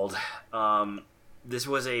extremely old. This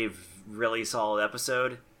was a really solid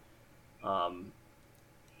episode.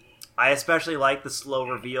 I especially like the slow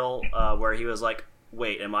reveal where he was like,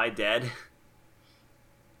 "Wait, am I dead?"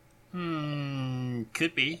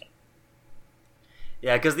 Could be.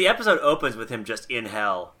 Yeah, because the episode opens with him just in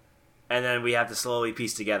hell, and then we have to slowly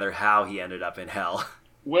piece together how he ended up in hell.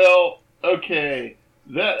 Well, okay,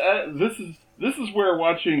 this is where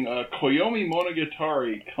watching Koyomi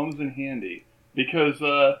Monogatari comes in handy, because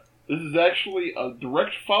this is actually a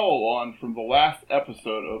direct follow-on from the last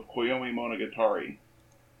episode of Koyomi Monogatari,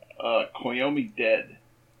 Koyomi Dead,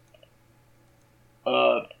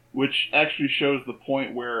 which actually shows the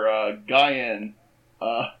point where Guyan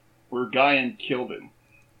killed him.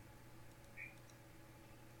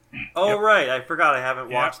 Oh, Yep. right. I forgot I haven't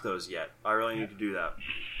watched those yet. I really need to do that.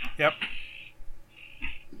 Yep.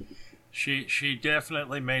 She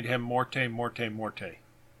definitely made him morte.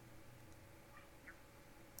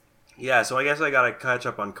 Yeah, so I guess I gotta catch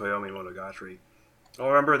up on Koyomi Monogatari. I'll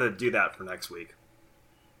remember to do that for next week.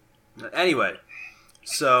 Anyway,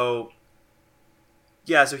 so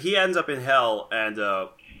he ends up in hell, and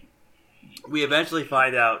we eventually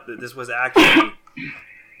find out that this was actually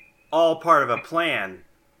all part of a plan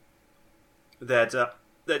that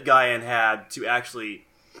Guyan had to actually.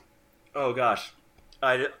 Oh gosh,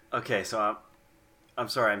 okay. So I'm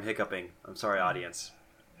sorry. I'm hiccuping. I'm sorry, audience.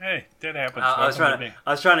 Hey, that happens. I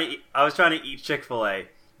was trying to eat Chick-fil-A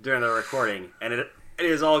during the recording, and it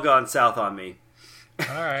has all gone south on me.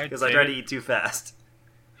 All right. Because I tried to eat too fast.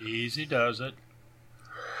 Easy does it.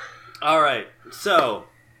 All right. So,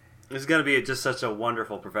 this is going to be just such a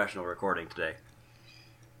wonderful professional recording today.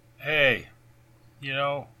 Hey,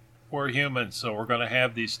 we're humans, so we're going to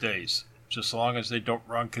have these days. Just as long as they don't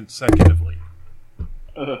run consecutively.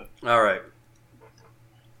 All right.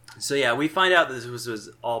 So yeah, we find out that this was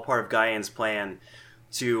all part of Guyan's plan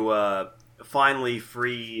to finally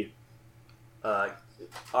free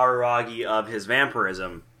Araragi of his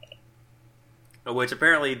vampirism, which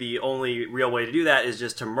apparently the only real way to do that is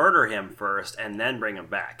just to murder him first and then bring him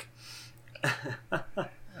back.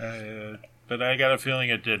 But I got a feeling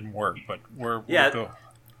it didn't work. But we'll go.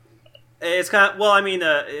 It's kind of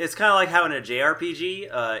it's kind of like how in a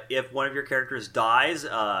JRPG, if one of your characters dies,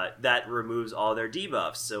 that removes all their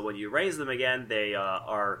debuffs. So when you raise them again, they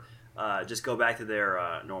are just go back to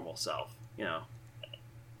their normal self.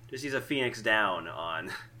 Just use a Phoenix down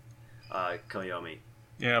on Koyomi.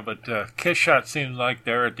 Yeah, but Kiss Shot seems like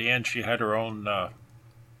there at the end she had her own.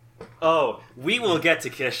 Oh, we will get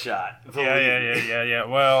to Kiss Shot. Yeah.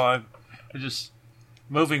 Well, I'm just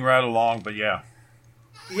moving right along, but yeah.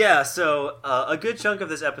 Yeah, so a good chunk of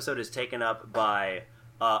this episode is taken up by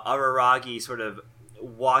Araragi sort of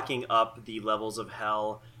walking up the levels of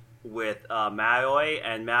hell with Maoi,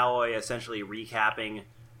 and Maoi essentially recapping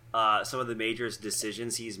some of the major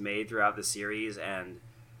decisions he's made throughout the series and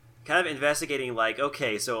kind of investigating, like,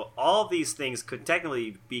 okay, so all of these things could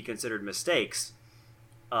technically be considered mistakes,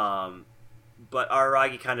 but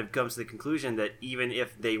Araragi kind of comes to the conclusion that even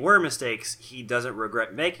if they were mistakes, he doesn't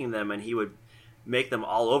regret making them, and he would make them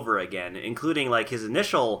all over again, including like his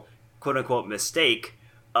initial quote-unquote mistake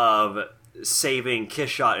of saving Kiss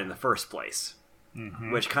Shot in the first place,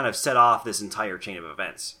 which kind of set off this entire chain of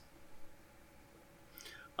events.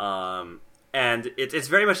 And it's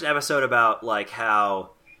very much an episode about like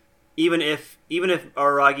how even if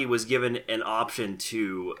Araragi was given an option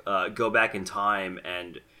to go back in time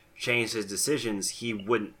and change his decisions, he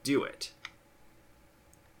wouldn't do it.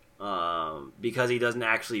 Because he doesn't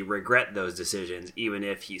actually regret those decisions, even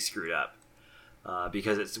if he screwed up.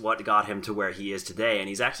 Because it's what got him to where he is today, and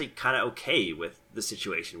he's actually kind of okay with the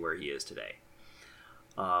situation where he is today.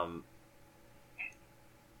 And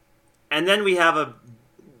then we have a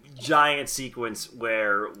giant sequence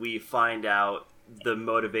where we find out the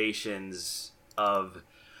motivations of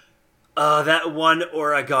that one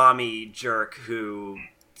origami jerk who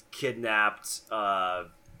kidnapped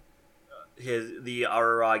the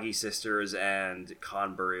Araragi sisters and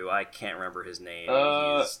Kanbaru. I can't remember his name.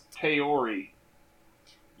 Teori.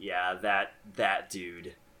 Yeah, that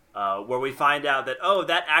dude. Where we find out that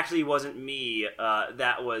that actually wasn't me.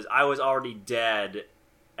 I was already dead,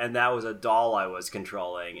 and that was a doll I was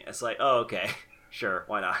controlling. It's like, okay, sure,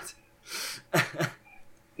 why not?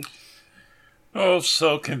 Oh,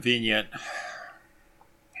 so convenient.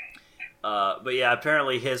 But yeah,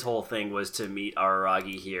 apparently his whole thing was to meet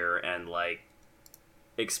Araragi here and, like,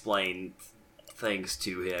 explain things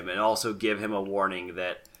to him and also give him a warning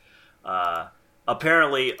that,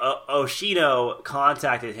 apparently Oshino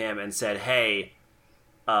contacted him and said, hey,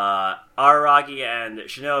 Araragi and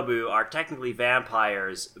Shinobu are technically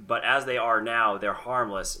vampires, but as they are now, they're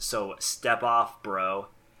harmless, so step off, bro.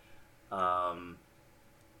 But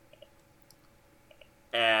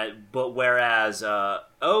whereas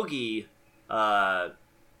Ogi,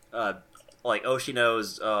 like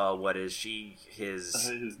Oshino's, what is she?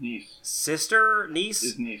 His niece, sister, niece.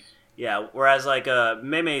 His niece. Yeah. Whereas like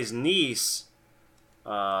Meme's niece,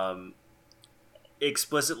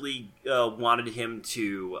 explicitly wanted him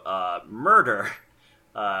to murder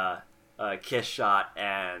Kiss Shot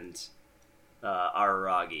and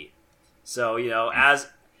Araragi. So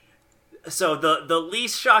the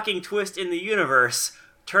least shocking twist in the universe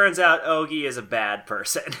turns out Ogi is a bad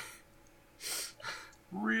person.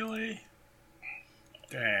 Really?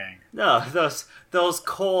 Dang. No, those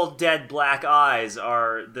cold, dead black eyes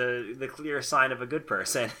are the clear sign of a good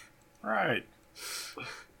person. Right.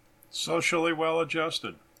 Socially well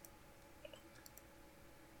adjusted.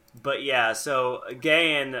 But yeah, so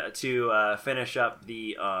Gaen, to finish up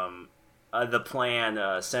the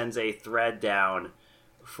plan, sends a thread down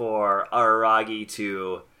for Araragi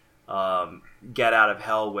to get out of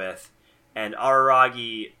hell with, and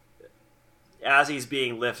Araragi, as he's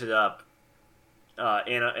being lifted up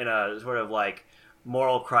in a sort of like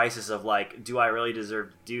moral crisis of like, do I really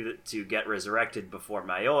deserve to get resurrected before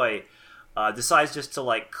Maoi, decides just to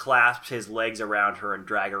like clasp his legs around her and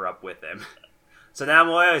drag her up with him. So now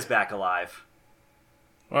Maoi's back alive.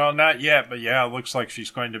 Well, not yet, but yeah, it looks like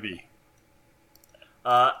she's going to be.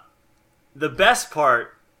 The best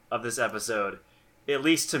part of this episode, at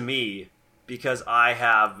least to me, because I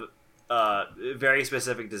have very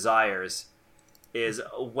specific desires, is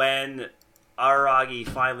when Araragi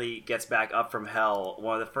finally gets back up from hell,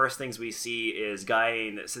 one of the first things we see is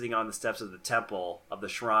Gain sitting on the steps of the temple, of the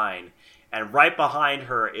shrine, and right behind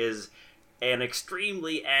her is an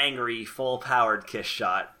extremely angry, full-powered Kiss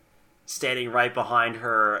Shot, standing right behind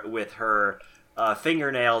her with her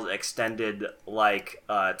fingernails extended like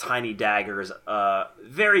tiny daggers,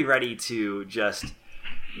 very ready to just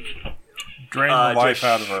drain the life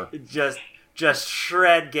out of her. Just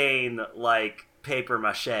shred Gain like paper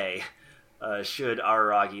mache, should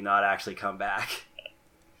Araragi not actually come back.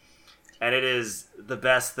 And it is the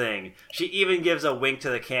best thing. She even gives a wink to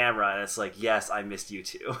the camera, and it's like, yes, I missed you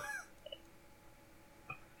too.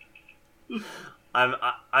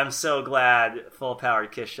 I'm so glad Full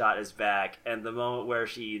Powered Kiss Shot is back, and the moment where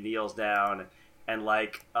she kneels down and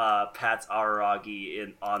like pats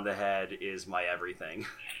Araragi on the head is my everything.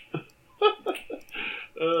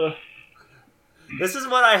 This is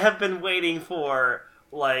what I have been waiting for,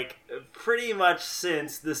 like, pretty much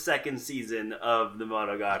since the second season of the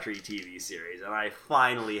Monogatari TV series, and I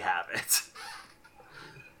finally have it.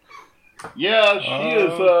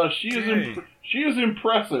 Yeah, she is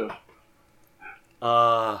impressive.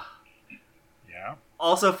 Yeah.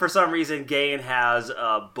 Also, for some reason, Gain has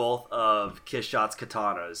both of Kiss Shot's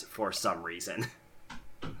katanas for some reason.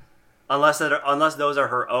 Unless those are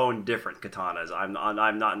her own different katanas,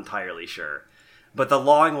 I'm not entirely sure. But the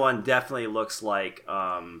long one definitely looks like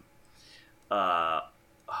what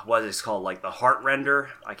is it called, like the Heart Render?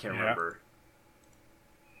 I can't remember.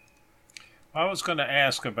 I was going to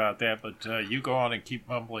ask about that, but you go on and keep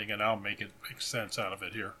mumbling, and I'll make sense out of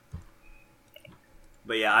it here.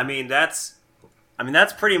 But yeah, I mean that's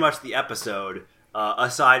pretty much the episode.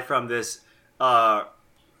 Aside from this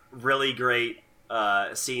really great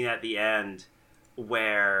scene at the end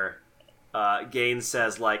where Gain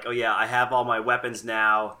says, like, oh yeah, I have all my weapons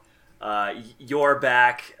now. You're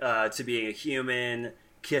back to being a human.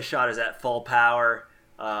 Kiss Shot is at full power.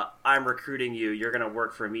 I'm recruiting you. You're going to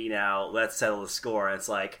work for me now. Let's settle the score. And it's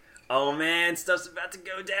like, oh man, stuff's about to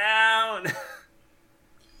go down.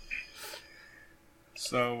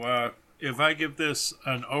 So, if I give this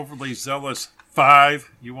an overly zealous 5,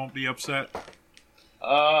 you won't be upset?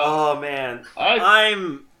 Oh man,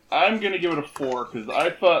 I'm gonna give it a 4 because I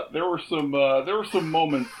thought there were some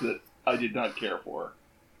moments that I did not care for.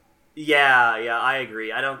 Yeah, I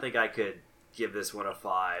agree. I don't think I could give this one a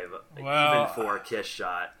 5, even for Kiss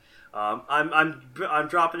Shot. I'm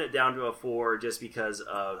dropping it down to a 4 just because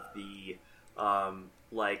of the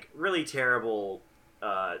like really terrible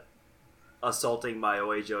assaulting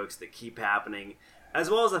Maoi jokes that keep happening, as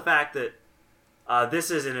well as the fact that this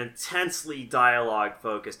is an intensely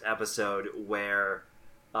dialogue-focused episode where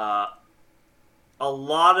a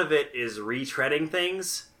lot of it is retreading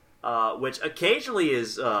things, which occasionally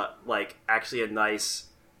is like actually a nice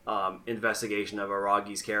investigation of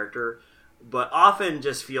Aragi's character, but often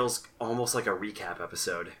just feels almost like a recap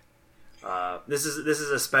episode. This is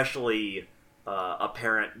especially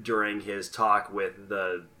apparent during his talk with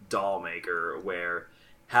the doll maker, where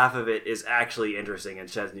half of it is actually interesting and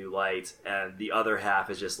sheds new light, and the other half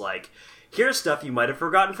is just like, here's stuff you might have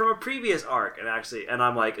forgotten from a previous arc, and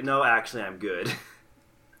I'm like, no, actually, I'm good.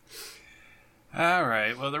 All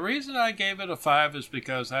right. Well, the reason I gave it a 5 is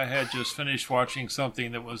because I had just finished watching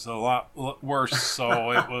something that was a lot worse,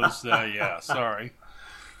 so it was, sorry.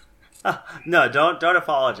 No, don't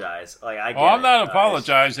apologize. Like I get I'm not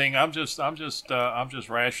apologizing. I'm just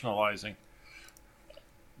rationalizing.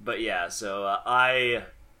 But yeah, so I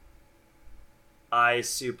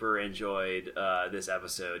super enjoyed this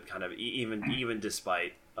episode, kind of even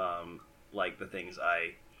despite like the things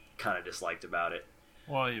I kind of disliked about it.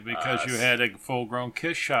 Well, because you had a full-grown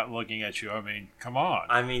Kiss Shot looking at you. I mean, come on.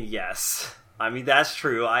 I mean, yes. I mean, that's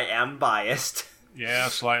true. I am biased. Yeah,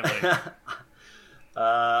 slightly.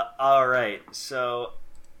 All right, so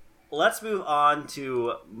let's move on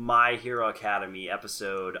to My Hero Academy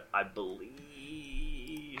episode, I believe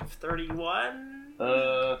 31?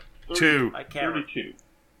 2. I can't 32.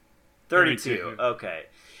 32. Okay.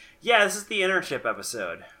 Yeah, this is the internship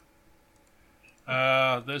episode.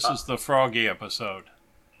 This is the Froggy episode.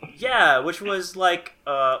 Yeah, which was like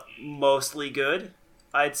mostly good,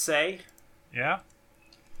 I'd say. Yeah.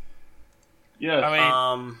 Yes.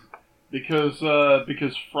 I mean, because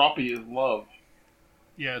Froppy is love.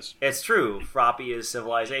 Yes. It's true. Froppy is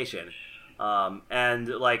civilization. And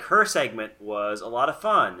like her segment was a lot of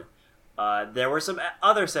fun. There were some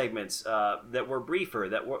other segments that were briefer,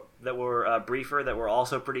 that were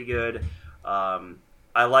also pretty good.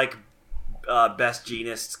 I like Best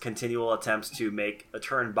Jeanist's continual attempts to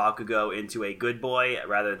turn Bakugo into a good boy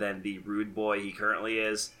rather than the rude boy he currently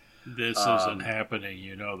is. This isn't happening,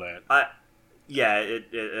 you know that.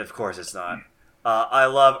 Of course it's not. I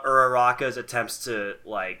love Uraraka's attempts to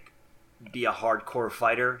like be a hardcore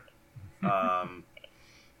fighter. And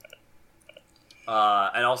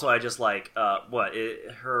also I just like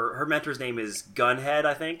her mentor's name is Gunhead,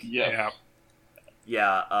 I think. Yeah.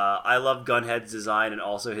 Yeah, I love Gunhead's design and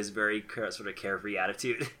also his very sort of carefree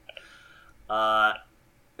attitude.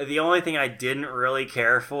 The only thing I didn't really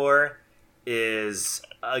care for is,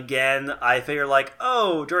 again, I figure like,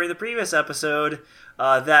 oh, during the previous episode,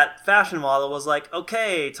 that fashion model was like,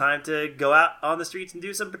 okay, time to go out on the streets and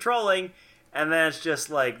do some patrolling. And then it's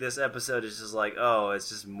just like, this episode is just like, oh, it's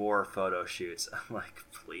just more photo shoots. I'm like,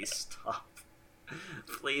 please stop.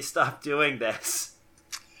 Please stop doing this.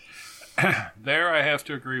 There I have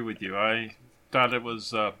to agree with you. I thought that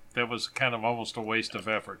was kind of almost a waste of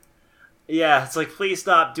effort. Yeah, it's like, please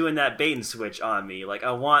stop doing that bait and switch on me. Like,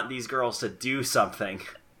 I want these girls to do something.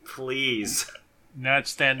 Please. Not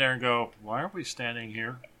stand there and go, why are we standing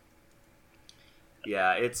here?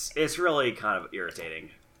 Yeah, it's really kind of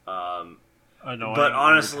irritating. Annoying. But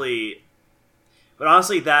honestly,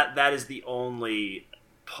 that is the only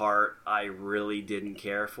part I really didn't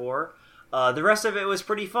care for. The rest of it was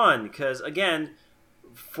pretty fun, because, again,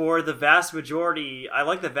 for the vast majority, I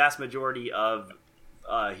like the vast majority of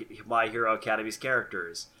My Hero Academy's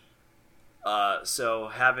characters. So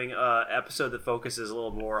having an episode that focuses a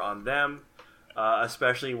little more on them,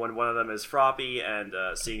 especially when one of them is Froppy, and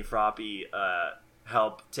seeing Froppy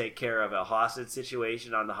help take care of a hostage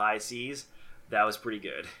situation on the high seas, that was pretty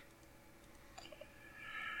good.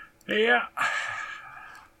 Yeah.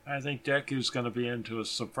 I think Deku's going to be into a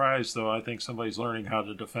surprise, though. I think somebody's learning how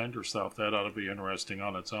to defend herself. That ought to be interesting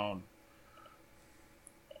on its own.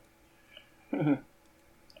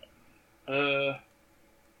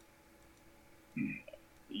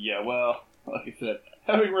 Yeah, well, like I said,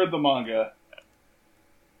 having read the manga,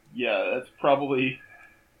 yeah, that's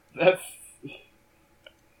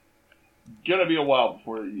gonna be a while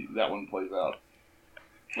before that one plays out.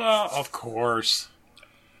 Well, of course.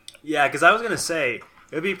 Yeah, because I was going to say,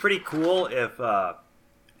 it would be pretty cool if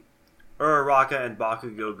Uraraka and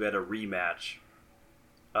Bakugo get a rematch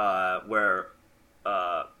where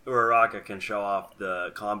Uraraka can show off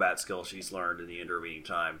the combat skills she's learned in the intervening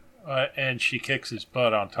time. And she kicks his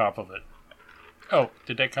butt on top of it. Oh,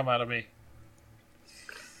 did that come out of me?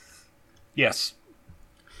 Yes.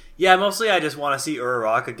 Yeah, mostly I just want to see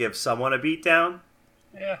Uraraka give someone a beatdown.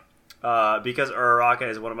 Yeah. Because Uraraka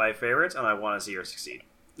is one of my favorites, and I want to see her succeed.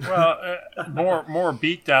 Well, more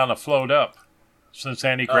beatdown to float up, since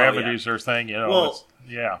anti-gravity is her thing, you know. Well,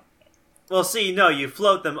 yeah. Well, see, no, you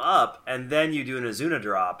float them up, and then you do an Azuna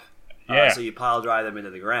drop. Yeah. So you pile drive them into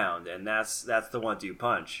the ground, and that's the 1-2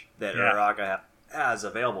 punch that Uraraka has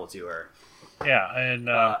available to her. Yeah, and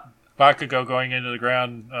Bakugo going into the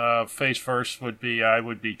ground face first I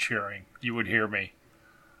would be cheering. You would hear me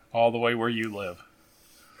all the way where you live.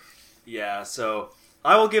 Yeah, so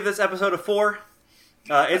I will give this episode a 4.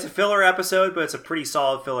 It's a filler episode, but it's a pretty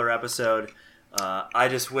solid filler episode. I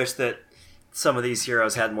just wish that some of these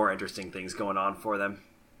heroes had more interesting things going on for them.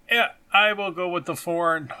 Yeah, I will go with the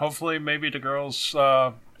 4, and hopefully maybe the girls,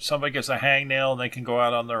 somebody gets a hangnail and they can go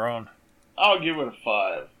out on their own. I'll give it a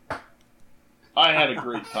 5. I had a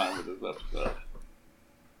great time with this episode.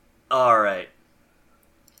 Alright.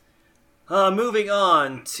 Moving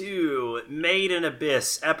on to Made in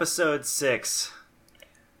Abyss, Episode 6.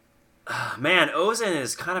 Man, Ozen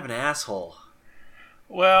is kind of an asshole.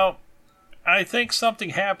 Well, I think something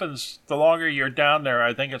happens the longer you're down there.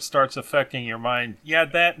 I think it starts affecting your mind. Yeah,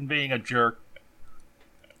 that and being a jerk.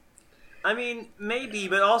 I mean, maybe,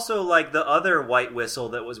 but also, like, the other White Whistle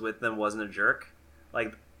that was with them wasn't a jerk.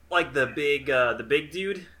 Like the big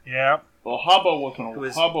dude. Yeah. Well, Habbo wasn't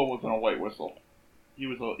a White Whistle. He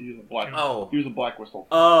was a black. Oh. He was a Black Whistle.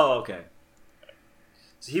 Oh, okay.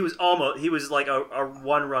 So he was like a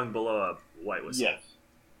one rung below a White Whistle. Yes.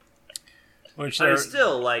 Which I mean,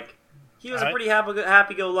 still, like, he was a pretty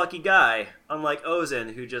happy-go-lucky guy, unlike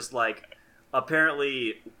Ozen, who just, like,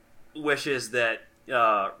 apparently wishes that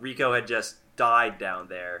Rico had just died down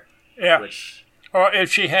there. Yeah. Which, or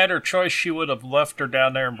if she had her choice, she would have left her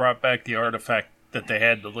down there and brought back the artifact that they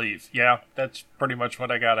had to leave. Yeah, that's pretty much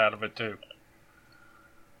what I got out of it, too.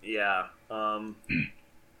 Yeah.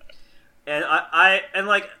 And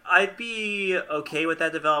I'd be okay with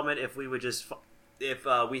that development if we would just, if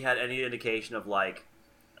we had any indication of, like,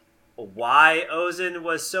 why Ozen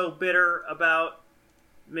was so bitter about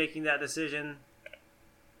making that decision.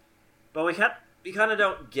 But we kind of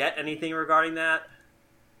don't get anything regarding that.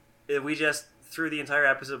 We just, through the entire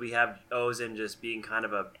episode, we have Ozen just being kind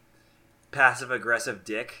of a passive-aggressive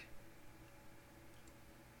dick.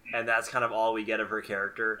 And that's kind of all we get of her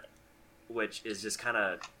character, which is just kind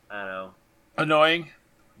of, I don't know. Annoying?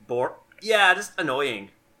 Yeah, just annoying.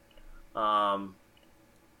 I'm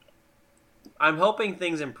hoping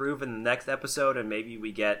things improve in the next episode, and maybe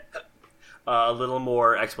we get a little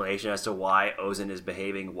more explanation as to why Ozen is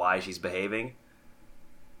behaving, why she's behaving.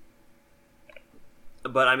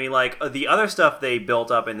 But I mean, like, the other stuff they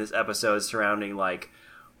built up in this episode surrounding, like,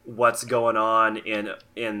 what's going on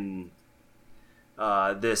in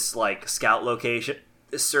this, like, scout location,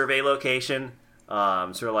 this survey location,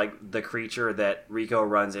 sort of like the creature that Rico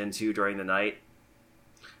runs into during the night.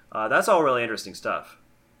 That's all really interesting stuff.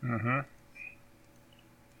 Mm-hmm.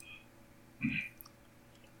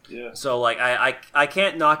 Yeah. So, like, I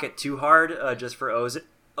can't knock it too hard just for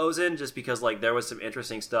Ozen, just because, like, there was some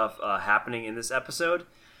interesting stuff happening in this episode.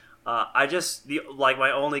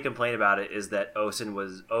 My only complaint about it is that Ozen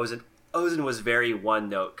was very one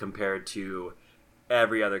note compared to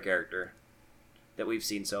every other character that we've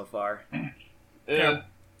seen so far. Yeah.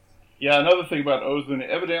 Another thing about Ozen,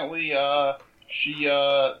 evidently, she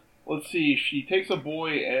takes a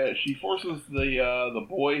boy, she forces the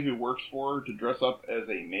boy who works for her to dress up as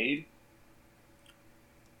a maid.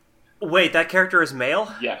 Wait, that character is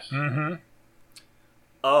male? Yes. Mm-hmm.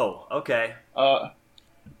 Oh, okay.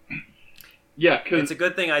 Yeah, it's a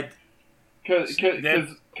good thing because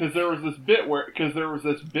there was this bit where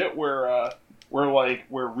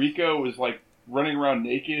Rico was like running around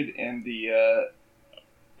naked and the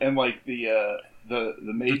maid.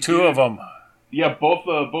 The two of them. Yeah, both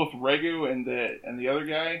Regu and the other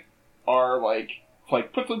guy are like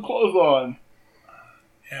put some clothes on.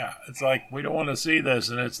 Yeah, it's like, we don't want to see this,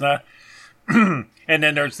 and it's not. And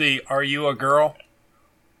then there's the "Are you a girl?"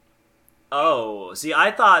 Oh, see,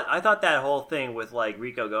 I thought that whole thing with, like,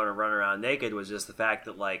 Rico going to run around naked was just the fact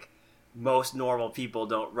that, like, most normal people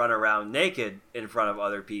don't run around naked in front of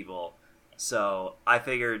other people. So I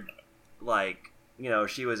figured, like, you know,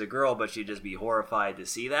 she was a girl, but she'd just be horrified to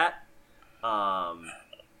see that. I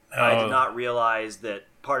did not realize that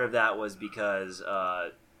part of that was because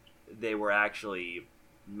they were actually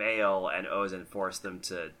male and Ozen forced them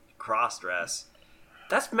to cross-dress.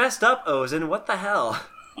 That's messed up, Ozen. What the hell?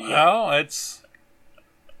 Well, it's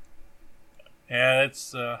I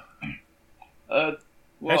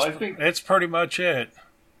think it's pretty much it.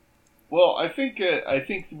 Well, I think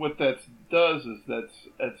what that does is that's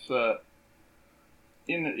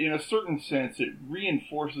in a certain sense it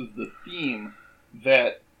reinforces the theme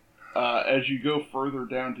that as you go further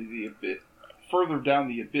down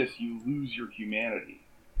the abyss, you lose your humanity.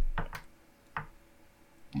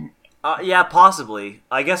 Yeah, possibly.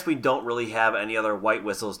 I guess we don't really have any other white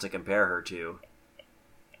whistles to compare her to.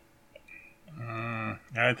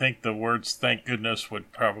 I think the words "thank goodness"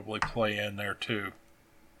 would probably play in there too.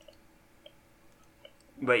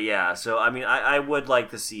 But yeah, so I mean, I would like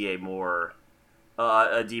to see a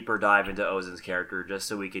deeper dive into Ozen's character, just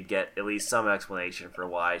so we could get at least some explanation for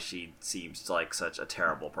why she seems like such a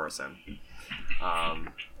terrible person. I'm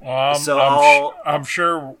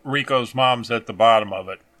sure Rico's mom's at the bottom of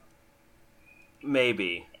it.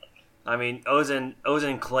 Maybe. I mean,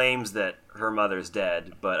 Ozen claims that her mother's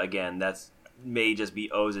dead, but again, that's may just be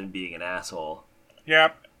Ozen being an asshole.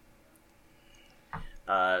 Yep.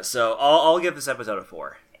 So I'll give this episode a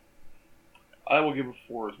 4. I will give it a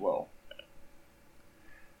 4 as well.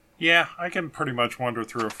 Yeah, I can pretty much wander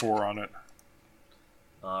through a 4 on it.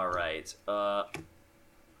 All right.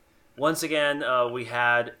 Once again, we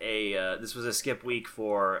had this was a skip week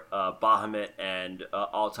for Bahamut and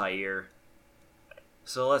Altair.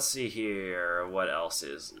 So let's see here. What else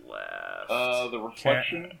is left? The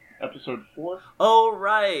Reflection, episode 4. Oh,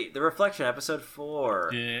 right. The Reflection, episode 4.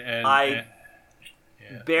 Yeah, I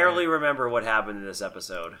barely remember what happened in this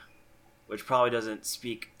episode, which probably doesn't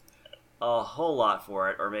speak a whole lot for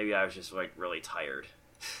it, or maybe I was just, like, really tired.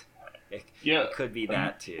 It could be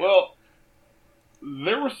that, too. Well,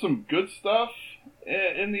 there was some good stuff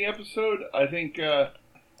in the episode. I think,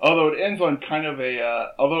 although it ends on kind of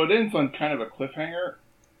a cliffhanger,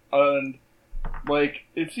 and like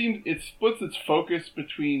it seems it splits its focus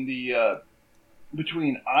between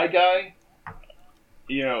Eye Guy,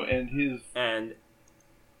 you know, and who's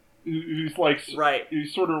like right,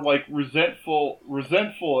 who's sort of like resentful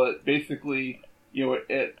at basically, you know,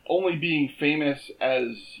 at only being famous as,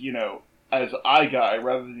 you know, as Eye Guy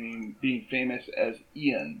rather than being famous as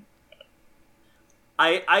Ian.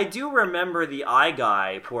 I do remember the Eye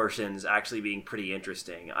Guy portions actually being pretty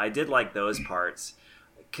interesting. I did like those parts.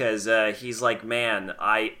 because he's like, man,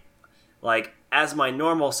 I like as my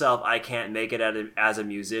normal self, I can't make it as a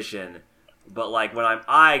musician, but like when I'm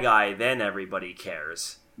eye guy, then everybody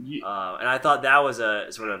cares. Yeah. And I thought that was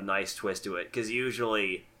a sort of nice twist to it, because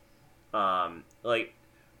usually, like,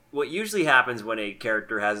 what usually happens when a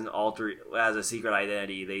character has a secret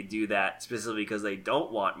identity, they do that specifically because they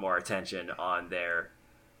don't want more attention on their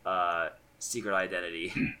secret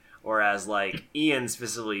identity, whereas like Ian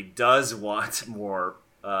specifically does want more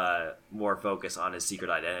focus on his secret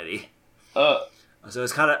identity. So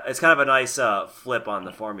it's kind of a nice flip on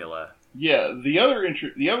the formula. Yeah, the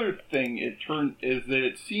other thing is that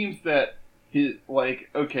it seems that his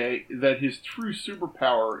true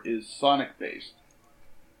superpower is Sonic based.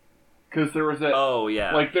 Because there was that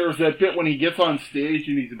there was that bit when he gets on stage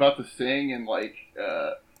and he's about to sing and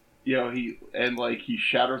he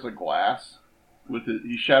shatters a glass with his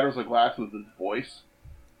voice.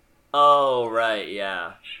 Oh right,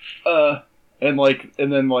 yeah. And then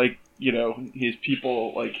his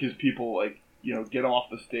people get him off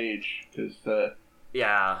the stage because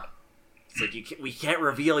yeah, it's like we can't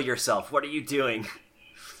reveal yourself. What are you doing?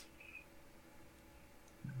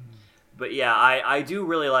 But yeah, I do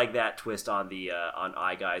really like that twist on the on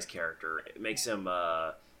Eye Guy's character. It makes him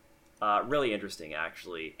really interesting.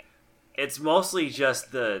 Actually, it's mostly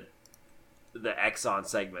just the Exxon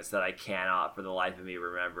segments that I cannot for the life of me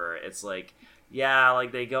remember. It's like, yeah,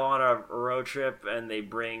 like they go on a road trip and they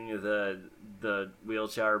bring the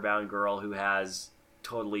wheelchair bound girl who has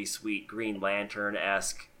totally sweet Green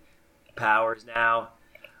Lantern-esque powers now.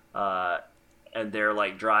 And they're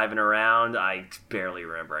like driving around. I barely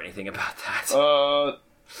remember anything about that.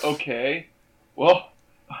 Okay. Well,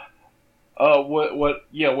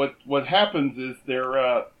 what happens is they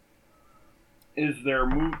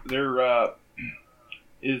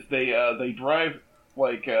drive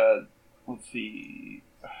like let's see,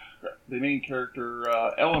 the main character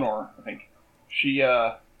Eleanor, I think she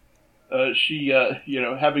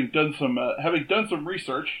having done some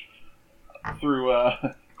research through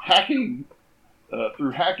hacking.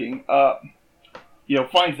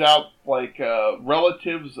 Finds out like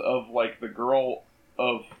relatives of like the girls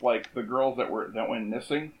that went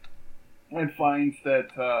missing, and finds that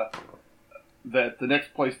the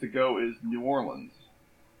next place to go is New Orleans.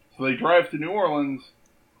 So they drive to New Orleans,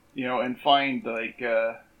 and find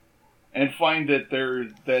that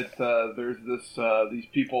there's these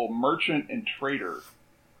people, Merchant and Trader,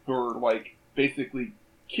 who are like basically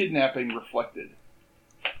kidnapping Reflected.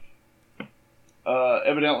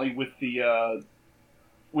 Evidently with the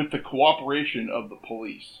cooperation of the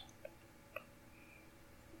police.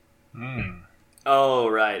 Oh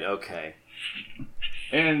right, okay.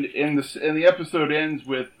 And the episode ends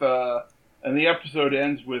with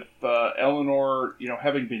Eleanor,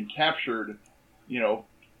 having been captured,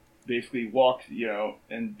 basically walks,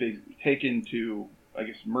 and basically taken to, I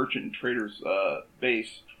guess, Merchant and Trader's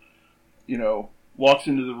base, walks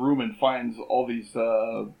into the room and finds all these,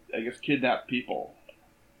 kidnapped people.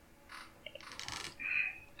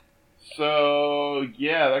 So,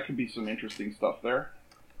 yeah, that could be some interesting stuff there.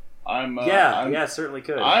 Certainly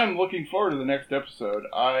could. I'm looking forward to the next episode.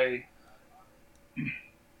 I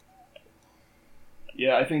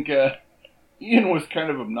think Ian was kind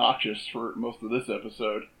of obnoxious for most of this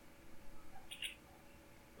episode.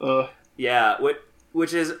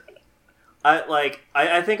 Which is...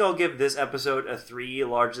 I think I'll give this episode a 3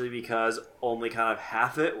 largely because only kind of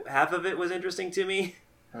half of it was interesting to me.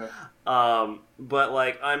 But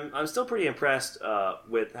like I'm still pretty impressed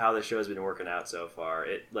with how the show has been working out so far.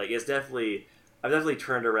 I've definitely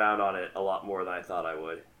turned around on it a lot more than I thought I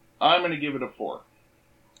would. I'm going to give it a 4.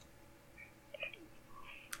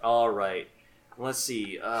 All right. Let's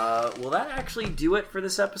see. Will that actually do it for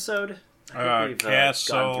this episode?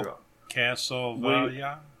 Castlevania.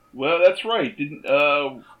 Well, that's right. Didn't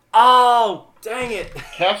Oh, dang it!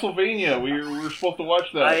 Castlevania. We were supposed to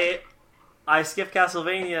watch that. I skipped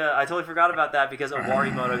Castlevania. I totally forgot about that because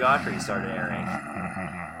Owari Monogatari started airing.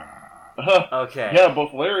 Okay. Yeah,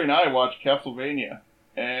 both Larry and I watched Castlevania,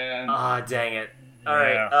 and dang it! All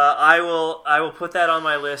right, I will put that on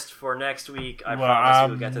my list for next week. I promise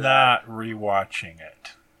we'll get to that. I'm not rewatching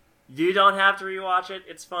it. You don't have to rewatch it.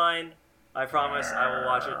 It's fine. I promise I will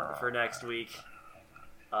watch it for next week,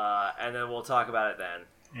 and then we'll talk about it then.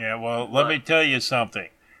 Yeah. Well, let me tell you something.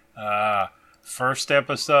 First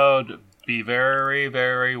episode. Be very,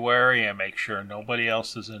 very wary and make sure nobody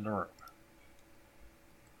else is in the room.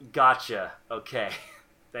 Gotcha. Okay.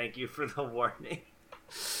 Thank you for the warning.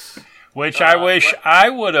 Which I wish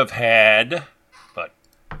I would have had, but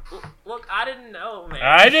Look, I didn't know, man.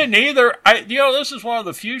 I didn't either. This is one of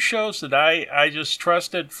the few shows that I just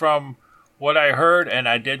trusted from what I heard, and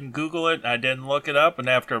I didn't Google it, and I didn't look it up, and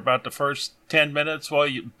after about the first 10 minutes,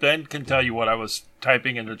 Ben can tell you what I was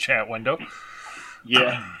typing in the chat window.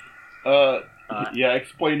 Yeah. I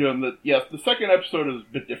explained to him that, yes, the second episode is a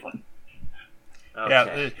bit different.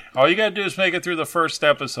 Okay. Yeah, all you gotta do is make it through the first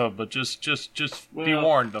episode, but just be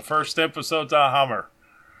warned, the first episode's a hummer.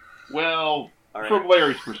 Well, All right. from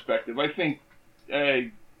Larry's perspective, I think,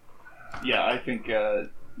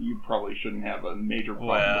 you probably shouldn't have a major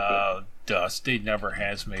problem with Well, Dusty never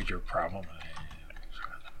has major problem.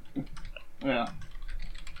 it.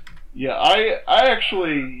 Yeah, I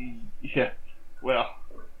actually,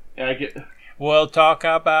 I get. We'll talk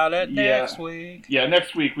about it Yeah. next week. Yeah,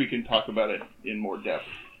 next week we can talk about it in more depth.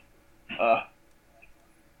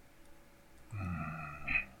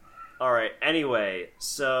 All right. Anyway,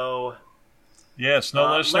 so Yes,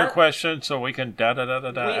 no listener let- questions, so we can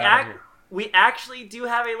da-da-da-da-da. we actually do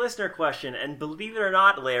have a listener question, and believe it or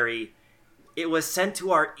not, Larry, it was sent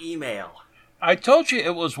to our email. I told you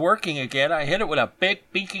it was working again. I hit it with a big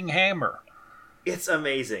beaking hammer. It's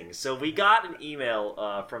amazing. So we got an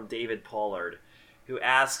email from David Pollard, who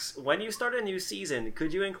asks, when you start a new season,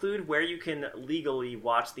 could you include where you can legally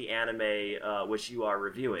watch the anime which you are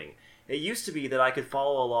reviewing? It used to be that I could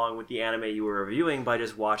follow along with the anime you were reviewing by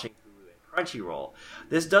just watching through Crunchyroll.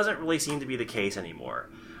 This doesn't really seem to be the case anymore.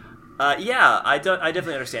 I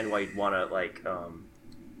definitely understand why you'd want to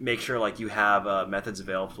make sure you have methods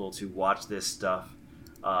available to watch this stuff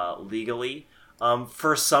legally.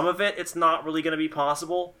 For some of it, it's not really going to be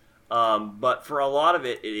possible, but for a lot of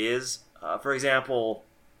it, it is. For example,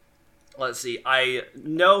 let's see. I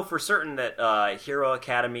know for certain that Hero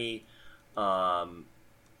Academy,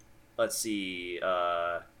 let's see,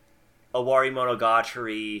 Awari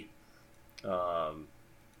Monogatari,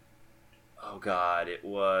 it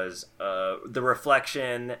was The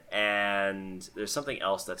Reflection, and there's something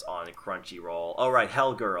else that's on Crunchyroll. Oh, right,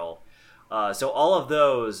 Hellgirl. So all of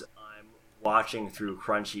those I'm watching through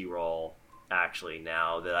Crunchyroll, actually,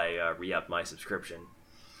 now that I re-upped my subscription.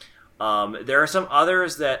 There are some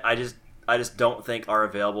others that I just don't think are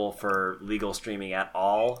available for legal streaming at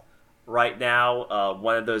all right now.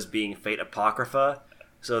 One of those being Fate Apocrypha.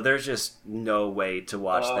 So there's just no way to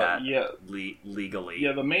watch that legally.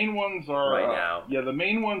 Yeah, the main ones are right now. Yeah, the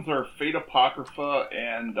main ones are Fate Apocrypha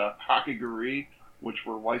and Kakegurui, which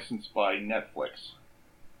were licensed by Netflix.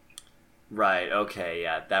 Right. Okay.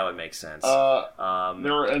 Yeah, that would make sense. And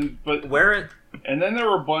then there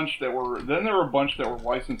were a bunch that were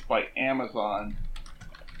licensed by Amazon.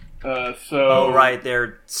 Oh, right,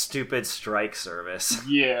 their stupid strike service.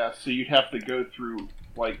 Yeah, so you'd have to go through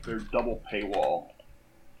their double paywall.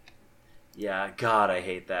 Yeah, God, I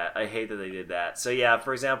hate that. I hate that they did that. So yeah,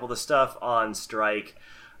 for example, the stuff on strike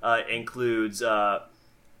includes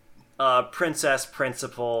Princess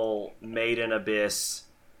Principal, Maiden Abyss,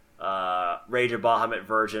 Rage of Bahamut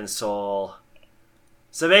Virgin Soul.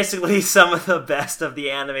 So basically, some of the best of the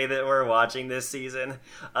anime that we're watching this season.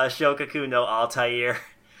 Shokaku no Altair.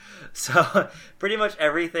 So pretty much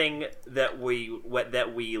everything that we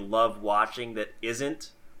love watching that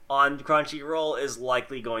isn't on Crunchyroll is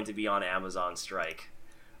likely going to be on Amazon Strike,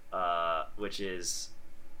 which is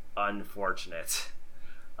unfortunate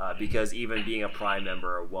because even being a Prime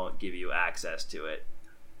member won't give you access to it.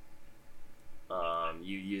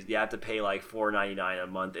 You have to pay $4.99 a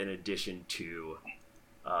month in addition to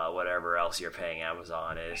whatever else you're paying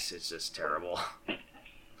Amazon. It's just terrible.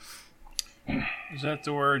 Is that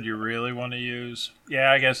the word you really want to use?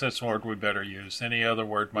 Yeah, I guess that's the word we better use. Any other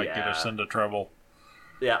word might get us into trouble.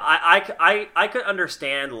 Yeah, I could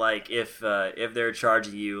understand if they're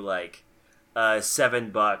charging you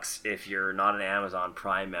 $7 if you're not an Amazon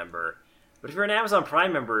Prime member, but if you're an Amazon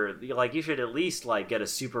Prime member, you should at least get a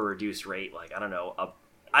super reduced rate. I don't know,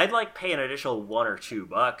 I'd pay an additional $1 or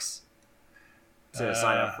 $2 to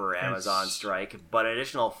sign up for Amazon Strike, but an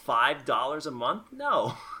additional $5 a month?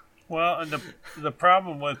 No. Well, and the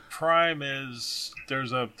problem with Prime is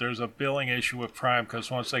there's a billing issue with Prime because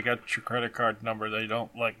once they get your credit card number, they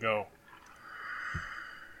don't let go.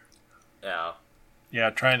 Yeah. Yeah,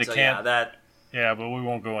 trying to Yeah, but we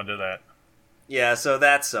won't go into that. Yeah, so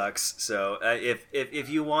that sucks. So if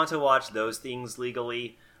you want to watch those things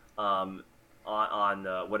legally, on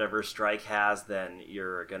whatever Strike has, then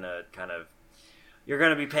you're gonna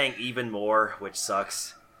be paying even more, which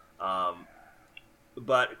sucks.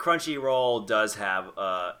 But Crunchyroll does have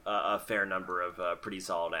a fair number of pretty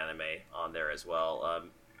solid anime on there as well,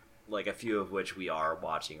 a few of which we are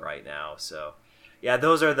watching right now. So yeah,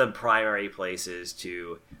 those are the primary places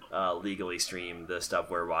to legally stream the stuff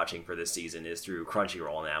we're watching for this season is through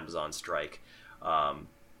Crunchyroll and Amazon Strike.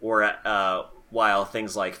 While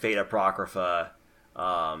things like Fate Apocrypha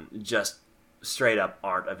just straight up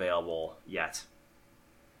aren't available yet.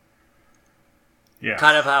 Yeah.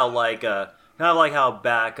 Kind of like how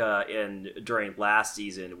back during last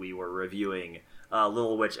season we were reviewing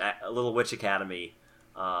Little Witch Academy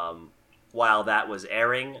while that was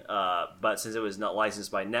airing, but since it was not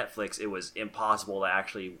licensed by Netflix, it was impossible to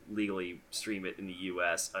actually legally stream it in the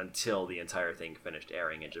US until the entire thing finished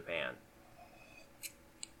airing in Japan.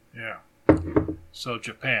 Yeah. So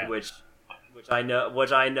Japan, which I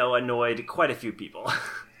know annoyed quite a few people.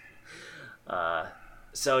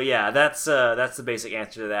 So yeah, that's the basic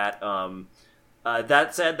answer to that.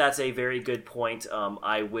 That said, that's a very good point.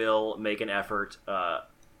 I will make an effort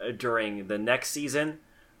during the next season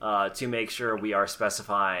to make sure we are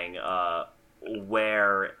specifying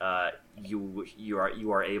where you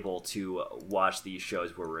are able to watch these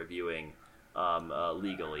shows we're reviewing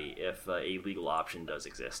legally, if a legal option does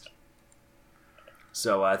exist.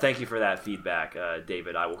 So thank you for that feedback,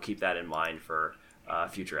 David. I will keep that in mind for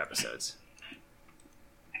future episodes.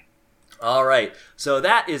 All right, so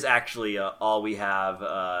that is actually all we have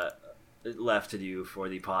left to do for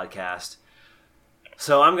the podcast.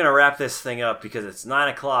 So I'm going to wrap this thing up because it's 9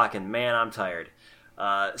 o'clock and man, I'm tired.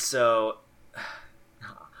 So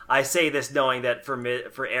I say this knowing that for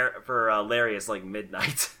Larry it's like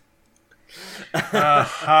midnight.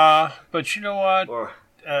 But you know what?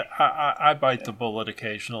 I bite the bullet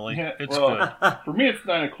occasionally. Yeah, it's good. For me, it's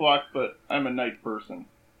 9 o'clock, but I'm a night person.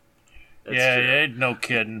 That's yeah, true. ain't no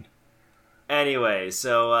kidding. Anyway,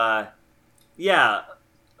 so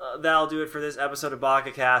that'll do it for this episode of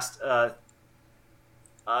BakaCast.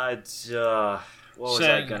 What was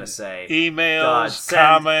I gonna say? Emails,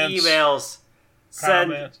 comments,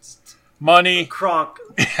 send money. Kronk,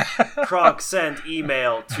 send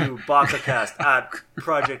email to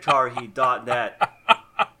bakacast@projectharuhi.net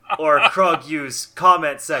or Krug use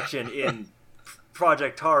comment section in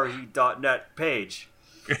projectharuhi.net page.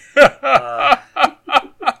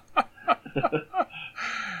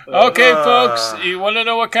 Okay, folks, you want to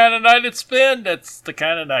know what kind of night it's been? That's the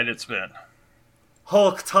kind of night it's been.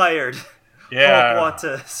 Hulk tired. Yeah. Hulk want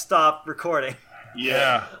to stop recording.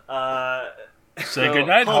 Yeah. Say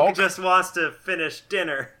goodnight, Hulk. Just wants to finish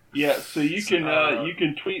dinner. Yeah. So you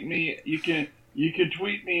can tweet me. You can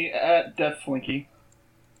tweet me at DeathSlinky.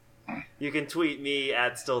 You can tweet me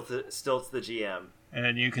at Stilts the GM.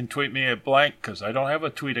 And you can tweet me at blank because I don't have a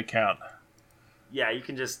tweet account. Yeah, you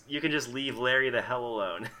can just leave Larry the hell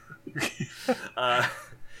alone.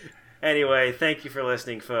 Anyway, thank you for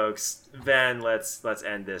listening, folks. Then let's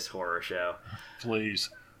end this horror show. Please.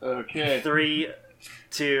 Okay. 3,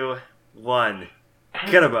 2, 1.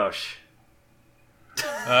 Kirabosh.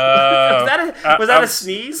 Was that a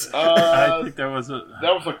sneeze? I think that was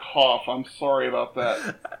a cough. I'm sorry about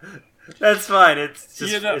that. That's fine. It's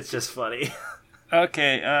just funny.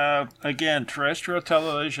 Okay, again, terrestrial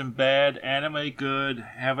television bad, anime good.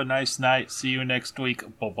 Have a nice night. See you next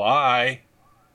week. Bye-bye.